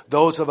liveth.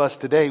 Those of us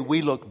today,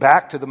 we look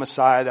back to the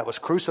Messiah that was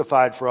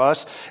crucified for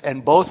us,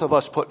 and both of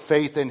us put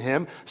faith in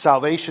him.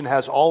 Salvation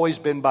has always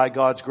been by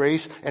God's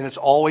grace, and it's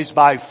always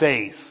by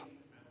faith.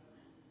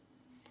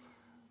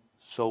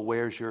 So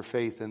where's your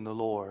faith in the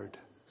Lord?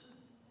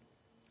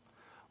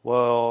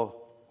 Well,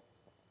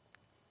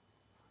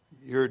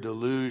 you're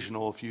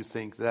delusional if you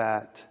think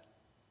that.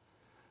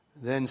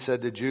 Then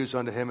said the Jews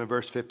unto him in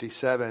verse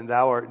 57,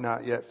 thou art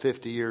not yet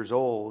 50 years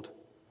old.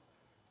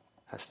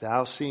 Hast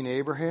thou seen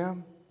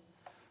Abraham?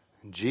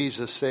 And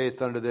Jesus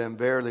saith unto them,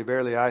 verily,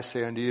 verily, I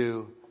say unto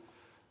you,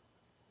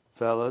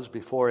 fellas,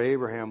 before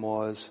Abraham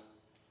was,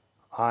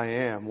 I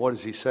am. What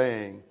is he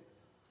saying?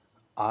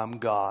 I'm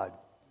God.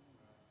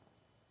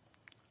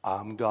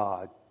 I'm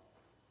God.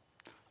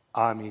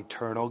 I'm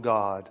eternal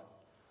God.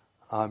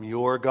 I'm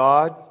your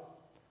God.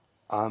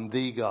 I'm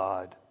the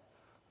God.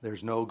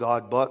 There's no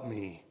God but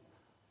me.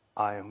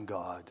 I am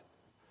God.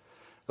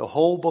 The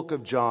whole book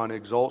of John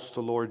exalts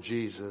the Lord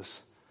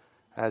Jesus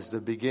as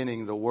the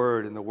beginning, the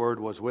Word, and the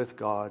Word was with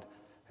God,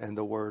 and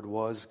the Word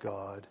was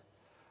God.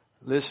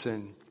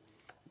 Listen,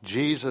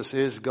 Jesus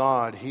is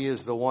God. He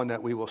is the one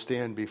that we will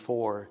stand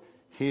before.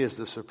 He is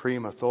the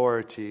supreme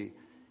authority.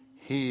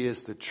 He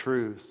is the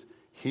truth.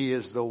 He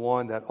is the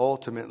one that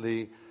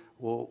ultimately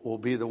will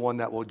be the one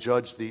that will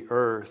judge the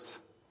earth.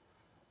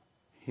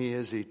 He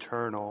is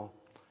eternal,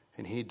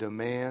 and he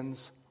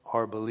demands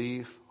our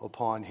belief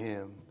upon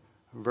him.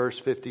 Verse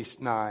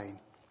 59.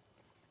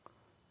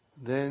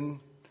 Then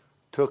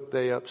took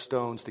they up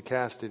stones to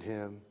cast at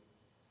him.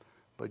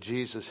 But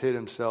Jesus hid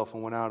himself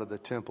and went out of the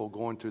temple,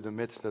 going through the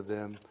midst of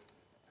them,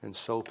 and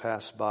so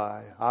passed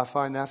by. I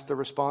find that's the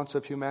response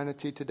of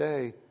humanity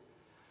today.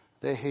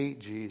 They hate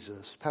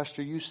Jesus.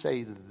 Pastor, you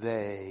say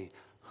they.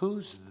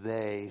 Who's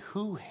they?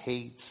 Who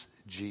hates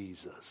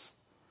Jesus?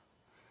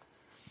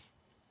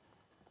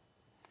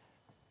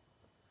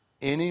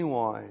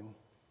 Anyone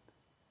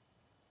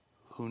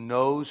who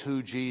knows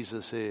who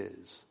Jesus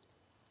is,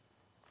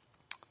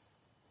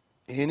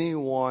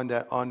 anyone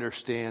that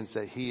understands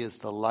that he is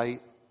the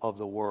light of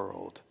the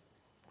world,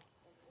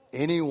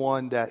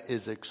 anyone that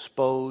is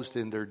exposed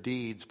in their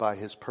deeds by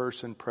his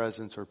person,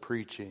 presence, or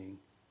preaching,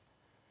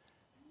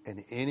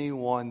 and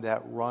anyone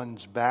that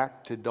runs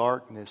back to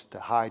darkness to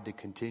hide to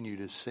continue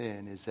to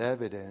sin is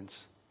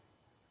evidence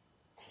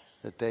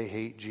that they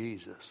hate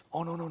Jesus.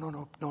 Oh,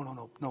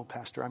 no,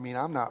 Pastor. I mean,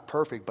 I'm not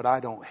perfect, but I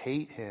don't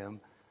hate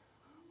him.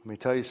 Let me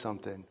tell you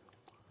something.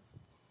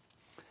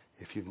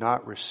 If you've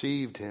not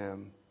received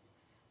him,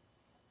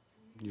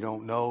 you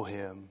don't know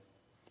him.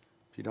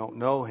 If you don't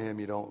know him,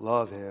 you don't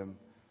love him.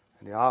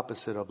 And the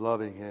opposite of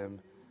loving him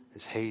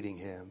is hating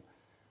him.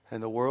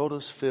 And the world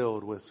is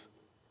filled with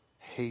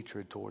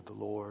hatred toward the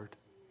Lord.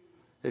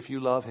 If you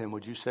love him,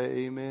 would you say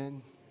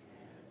amen?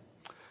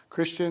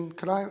 Christian,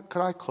 could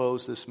I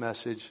close this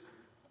message?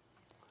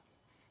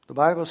 The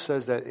Bible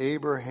says that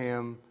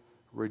Abraham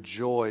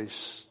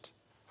rejoiced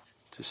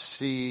to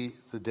see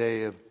the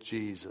day of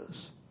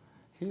Jesus.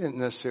 He didn't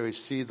necessarily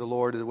see the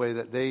Lord the way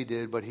that they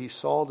did, but he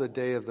saw the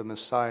day of the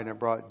Messiah and it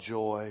brought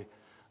joy.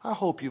 I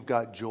hope you've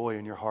got joy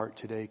in your heart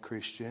today,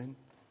 Christian.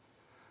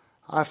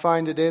 I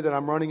find today that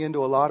I'm running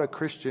into a lot of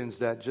Christians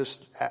that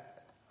just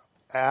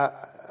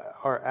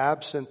are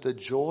absent the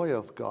joy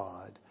of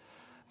God.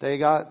 They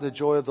got the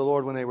joy of the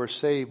Lord when they were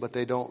saved, but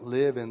they don't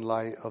live in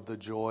light of the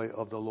joy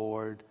of the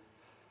Lord.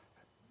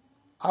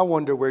 I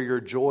wonder where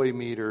your joy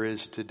meter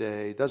is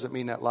today. Doesn't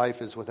mean that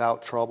life is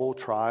without trouble,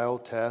 trial,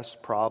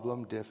 test,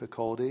 problem,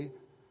 difficulty.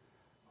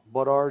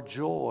 But our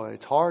joy,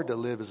 it's hard to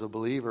live as a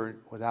believer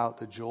without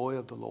the joy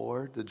of the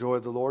Lord. The joy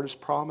of the Lord is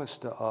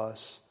promised to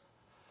us.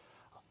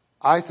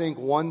 I think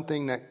one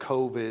thing that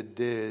COVID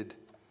did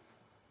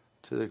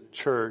to the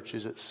church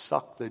is it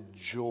sucked the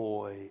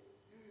joy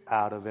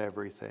out of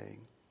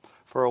everything.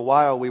 For a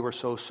while we were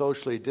so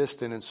socially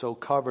distant and so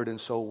covered and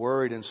so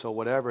worried and so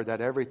whatever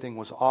that everything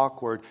was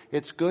awkward.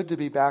 It's good to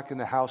be back in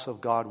the house of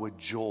God with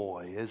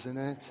joy, isn't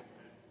it?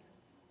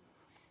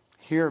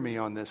 Hear me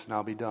on this and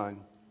I'll be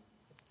done.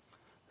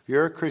 If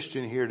you're a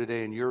Christian here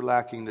today and you're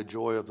lacking the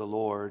joy of the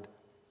Lord,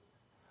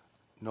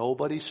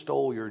 nobody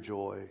stole your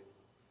joy.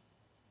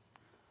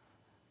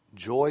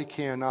 Joy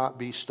cannot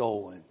be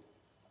stolen.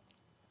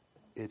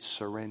 It's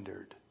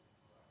surrendered.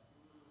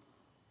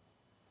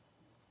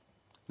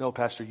 No,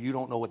 Pastor, you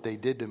don't know what they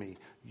did to me.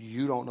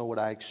 You don't know what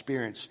I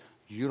experienced.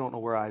 You don't know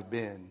where I've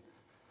been.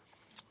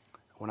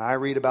 When I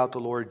read about the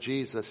Lord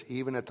Jesus,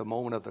 even at the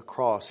moment of the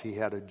cross, he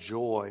had a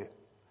joy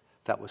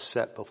that was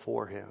set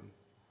before him.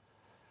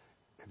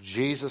 If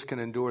Jesus can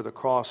endure the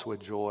cross with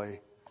joy,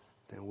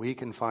 then we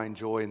can find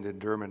joy in the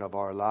endurement of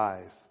our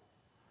life.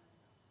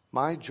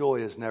 My joy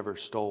is never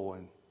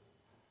stolen.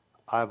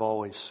 I've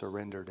always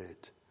surrendered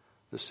it.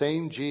 The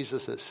same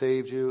Jesus that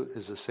saved you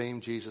is the same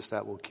Jesus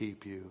that will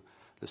keep you.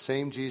 The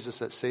same Jesus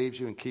that saves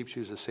you and keeps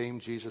you is the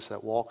same Jesus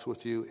that walks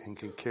with you and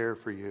can care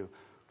for you.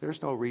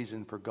 There's no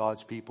reason for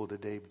God's people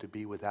today to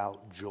be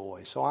without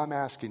joy. So I'm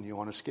asking you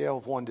on a scale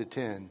of 1 to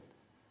 10,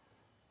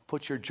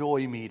 put your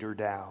joy meter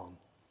down.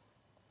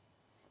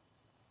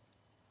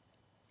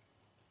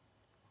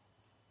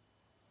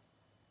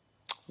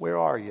 Where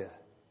are you?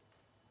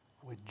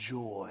 With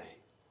joy.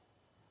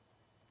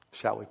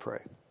 Shall we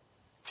pray?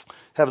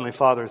 Heavenly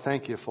Father,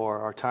 thank you for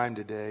our time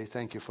today.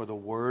 Thank you for the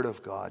Word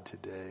of God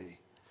today.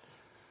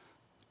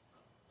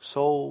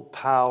 So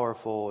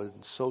powerful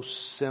and so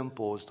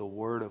simple is the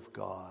Word of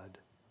God.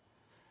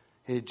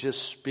 It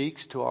just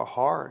speaks to our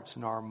hearts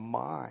and our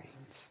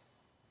minds.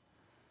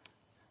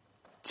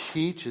 It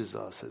teaches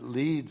us, it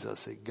leads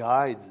us, it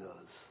guides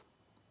us.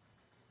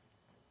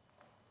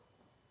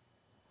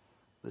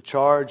 The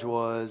charge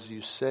was,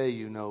 you say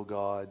you know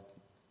God,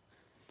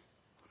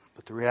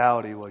 but the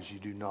reality was you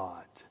do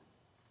not.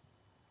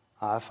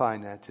 I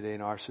find that today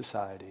in our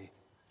society.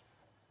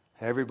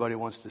 Everybody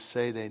wants to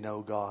say they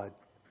know God.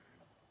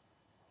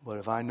 But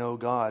if I know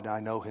God, I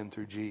know him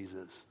through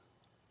Jesus.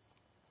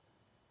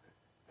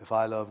 If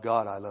I love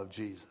God, I love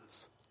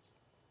Jesus.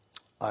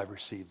 I've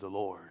received the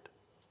Lord.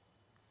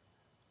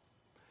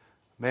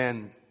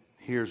 Man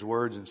hears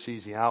words and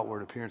sees the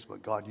outward appearance,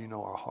 but God, you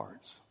know our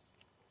hearts.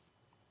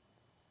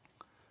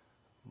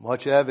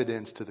 Much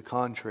evidence to the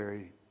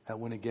contrary that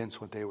went against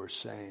what they were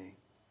saying.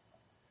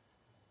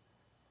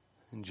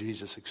 And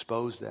Jesus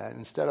exposed that.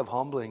 Instead of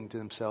humbling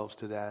themselves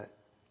to that,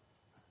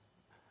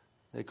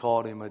 they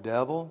called him a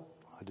devil,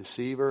 a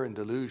deceiver, and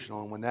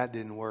delusional. And when that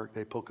didn't work,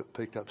 they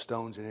picked up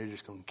stones and they're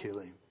just going to kill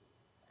him.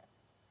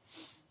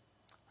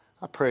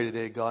 I pray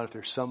today, God, if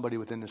there's somebody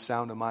within the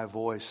sound of my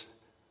voice,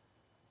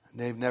 and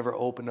they've never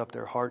opened up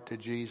their heart to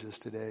Jesus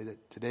today,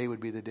 that today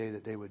would be the day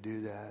that they would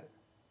do that.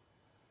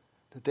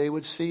 That they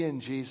would see in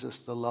Jesus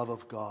the love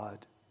of God.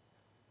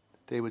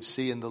 That they would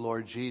see in the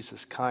Lord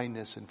Jesus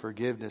kindness and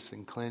forgiveness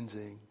and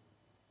cleansing.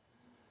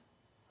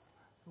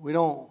 We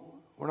don't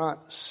We're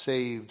not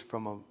saved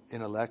from an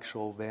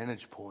intellectual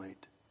vantage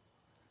point.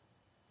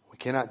 We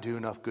cannot do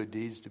enough good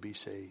deeds to be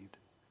saved.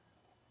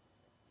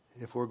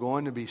 If we're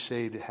going to be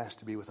saved, it has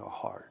to be with our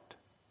heart.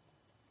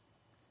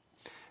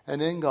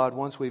 And then God,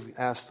 once we've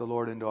asked the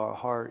Lord into our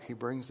heart, He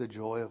brings the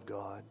joy of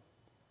God.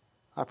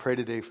 I pray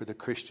today for the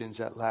Christians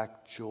that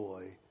lack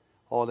joy.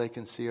 All they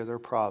can see are their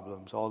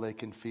problems. All they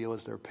can feel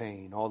is their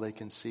pain. All they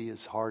can see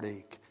is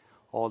heartache.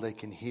 All they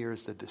can hear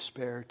is the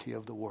disparity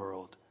of the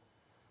world.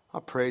 I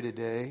pray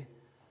today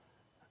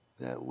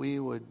that we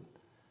would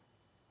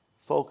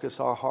focus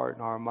our heart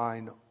and our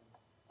mind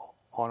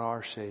on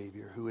our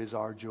Savior, who is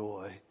our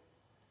joy.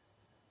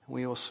 And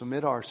we will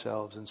submit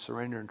ourselves and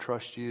surrender and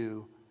trust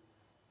You,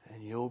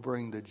 and You'll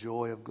bring the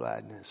joy of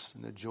gladness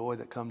and the joy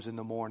that comes in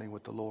the morning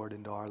with the Lord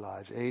into our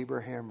lives.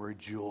 Abraham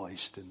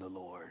rejoiced in the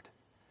Lord.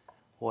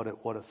 What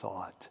a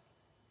thought.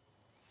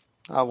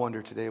 I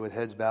wonder today, with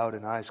heads bowed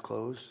and eyes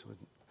closed,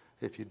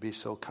 if you'd be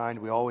so kind.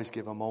 We always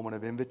give a moment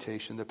of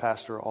invitation. The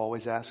pastor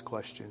always asks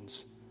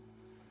questions.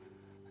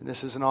 And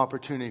this is an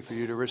opportunity for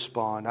you to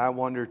respond. I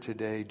wonder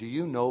today, do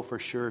you know for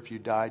sure if you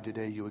died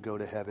today you would go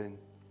to heaven?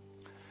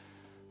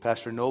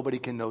 Pastor, nobody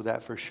can know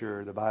that for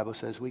sure. The Bible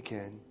says we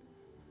can.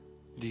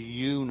 Do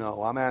you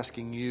know? I'm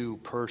asking you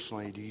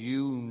personally, do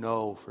you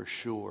know for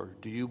sure?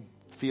 Do you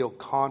feel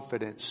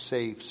confident,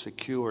 safe,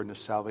 secure in the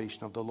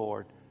salvation of the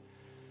Lord?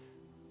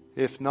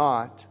 If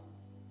not,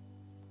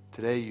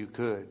 today you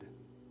could.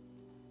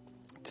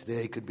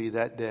 Today could be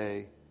that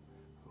day.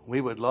 We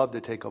would love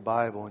to take a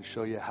Bible and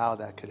show you how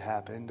that could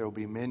happen. There will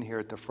be men here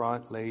at the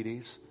front,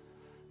 ladies.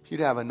 If you'd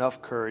have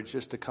enough courage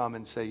just to come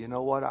and say, you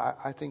know what,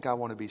 I think I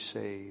want to be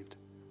saved.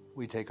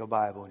 We take a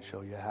Bible and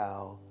show you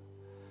how.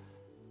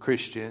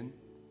 Christian,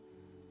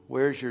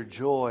 where's your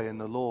joy in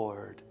the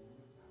Lord?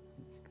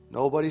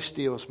 Nobody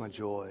steals my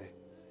joy.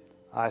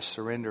 I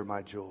surrender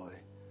my joy.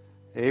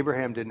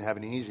 Abraham didn't have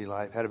an easy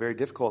life, had a very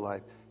difficult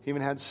life. He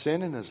even had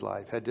sin in his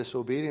life, had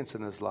disobedience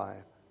in his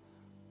life.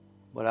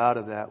 But out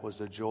of that was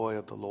the joy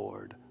of the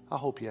Lord. I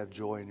hope you have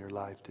joy in your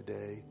life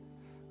today.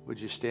 Would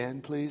you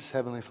stand, please?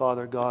 Heavenly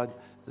Father, God,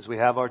 as we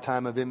have our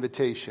time of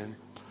invitation,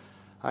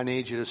 I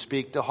need You to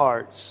speak to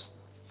hearts.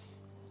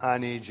 I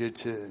need You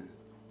to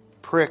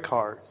prick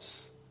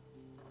hearts.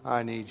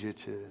 I need You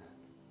to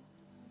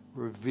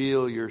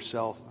reveal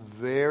Yourself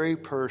very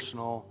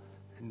personal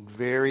and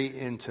very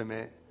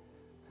intimate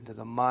into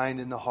the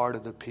mind and the heart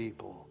of the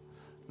people.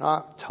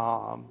 Not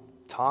Tom.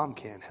 Tom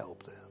can't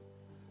help them.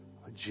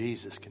 But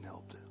Jesus can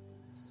help them.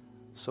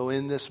 So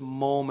in this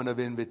moment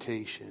of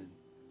invitation,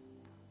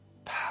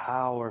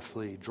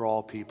 powerfully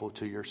draw people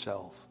to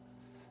Yourself.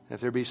 If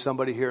there be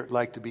somebody here that'd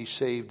like to be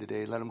saved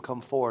today, let them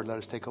come forward. Let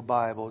us take a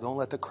Bible. Don't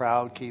let the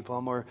crowd keep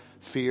them or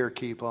fear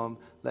keep them.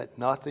 Let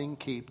nothing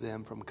keep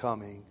them from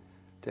coming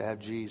to have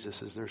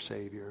Jesus as their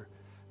Savior.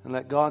 And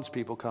let God's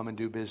people come and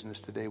do business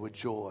today with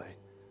joy.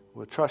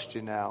 We'll trust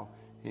You now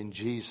in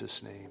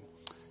Jesus' name.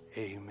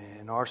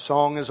 Amen. Our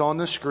song is on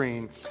the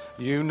screen.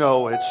 You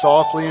know it.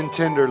 Softly and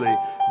tenderly,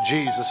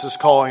 Jesus is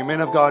calling. Men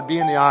of God, be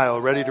in the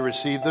aisle, ready to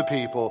receive the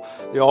people.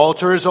 The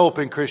altar is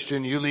open,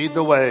 Christian. You lead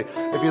the way.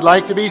 If you'd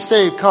like to be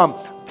saved, come.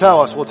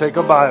 Tell us. We'll take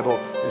a Bible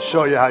and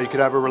show you how you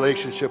could have a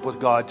relationship with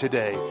God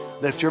today.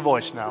 Lift your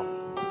voice now.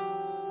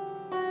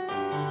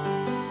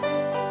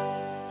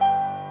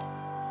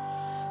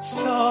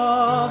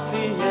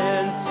 Softly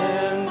and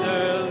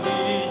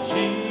tenderly,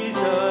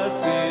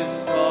 Jesus is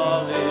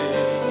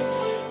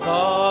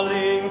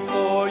calling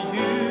for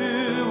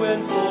you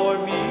and for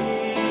me.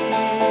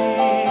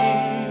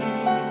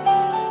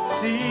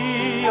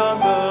 See on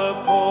the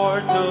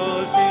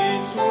portals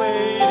He's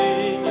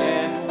waiting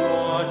and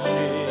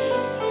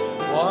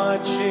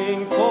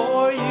watching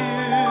for you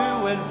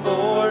and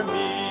for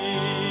me.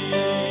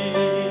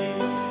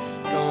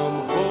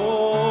 Come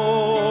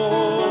home,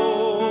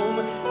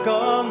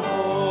 come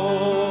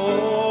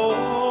home.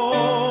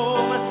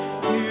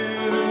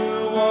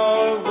 You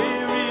are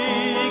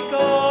weary,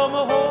 come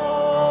home.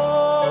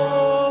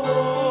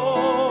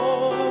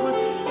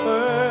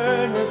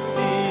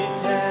 Earnestly,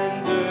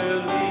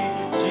 tenderly,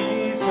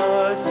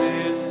 Jesus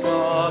is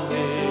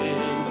calling,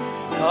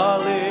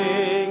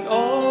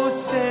 oh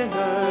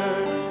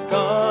sinner,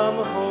 come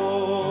home.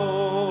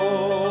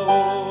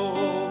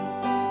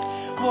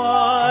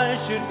 Why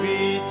should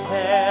we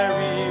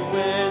tarry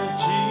when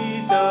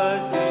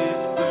Jesus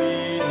is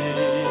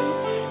pleading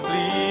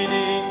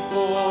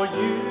for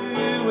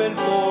you and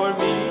for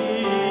me?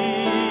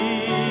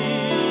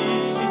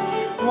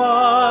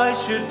 Why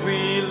should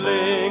we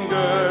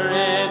linger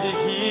and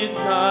heed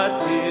not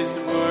His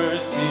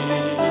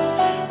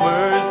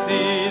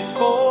mercies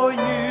for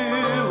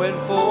you and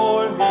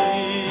for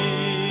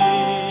me?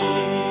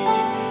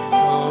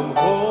 Come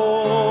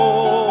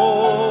home,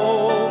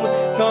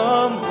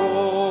 come home.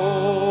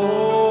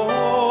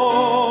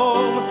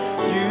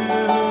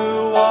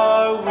 You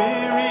are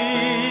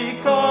weary,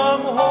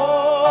 come home.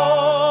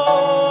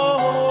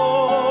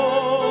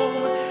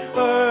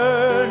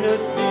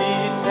 Earnestly,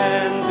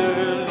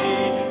 tenderly,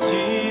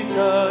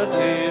 Jesus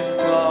is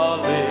calling,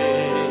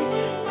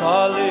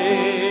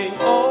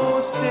 oh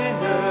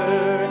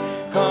sinner,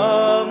 come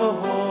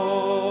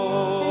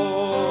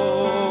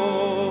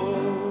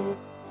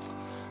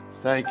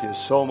Thank you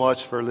so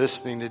much for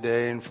listening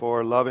today and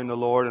for loving the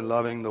Lord and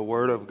loving the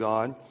Word of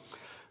God.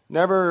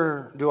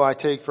 Never do I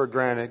take for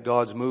granted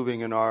God's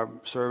moving in our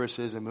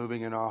services and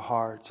moving in our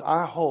hearts.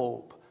 I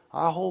hope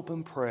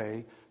and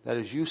pray that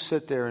as you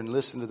sit there and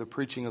listen to the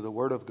preaching of the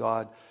Word of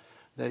God,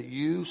 that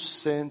you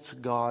sense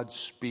God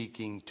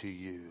speaking to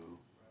you.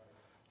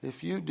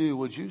 If you do,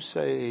 would you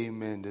say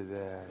amen to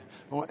that?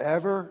 Don't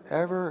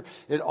ever,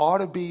 it ought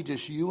to be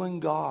just you and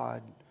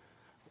God.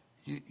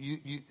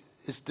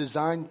 It's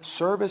designed,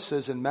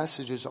 services and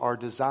messages are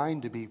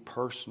designed to be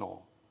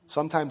personal.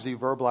 Sometimes you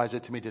verbalize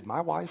it to me. Did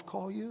my wife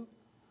call you?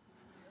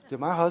 Did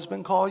my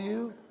husband call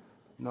you?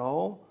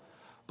 No.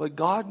 But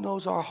God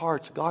knows our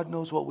hearts. God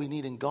knows what we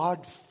need. And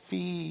God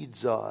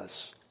feeds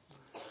us.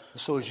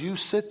 So as you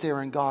sit there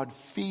and God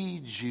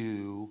feeds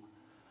you,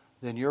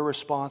 then you're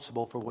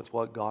responsible for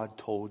what God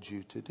told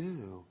you to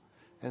do.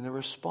 And the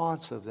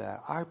response of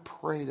that, I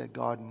pray that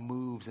God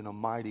moves in a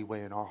mighty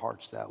way in our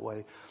hearts that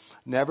way.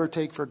 Never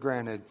take for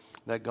granted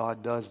that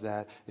God does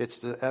that. It's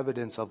the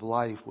evidence of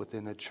life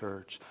within a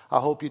church. I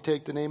hope you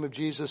take the name of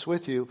Jesus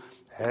with you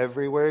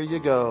everywhere you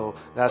go.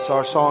 That's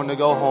our song to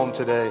go home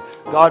today.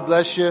 God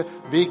bless you.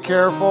 Be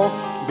careful.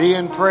 Be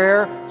in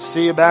prayer.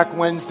 See you back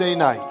Wednesday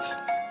night.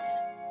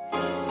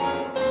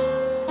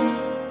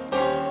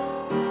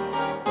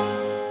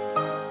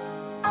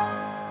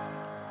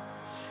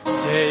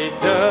 Take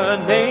the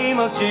name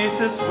of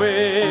Jesus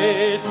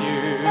with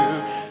you,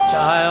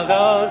 child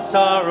of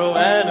sorrow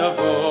and of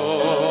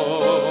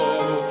woe.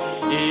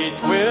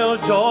 It will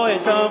joy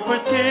and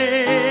comfort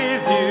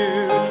give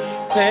you.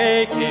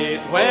 Take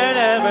it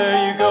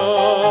wherever you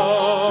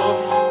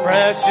go.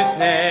 Precious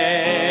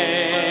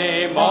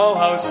name, oh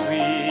how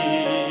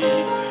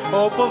sweet,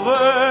 hope of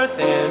earth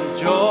and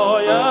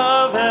joy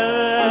of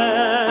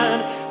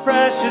heaven.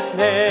 Precious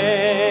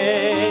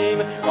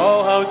name,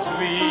 oh how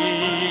sweet,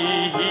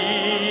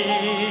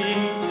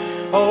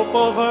 hope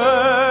of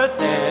earth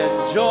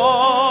and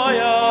joy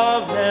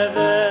of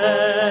heaven.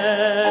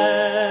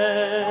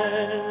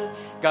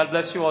 God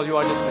bless you all. You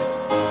are dismissed.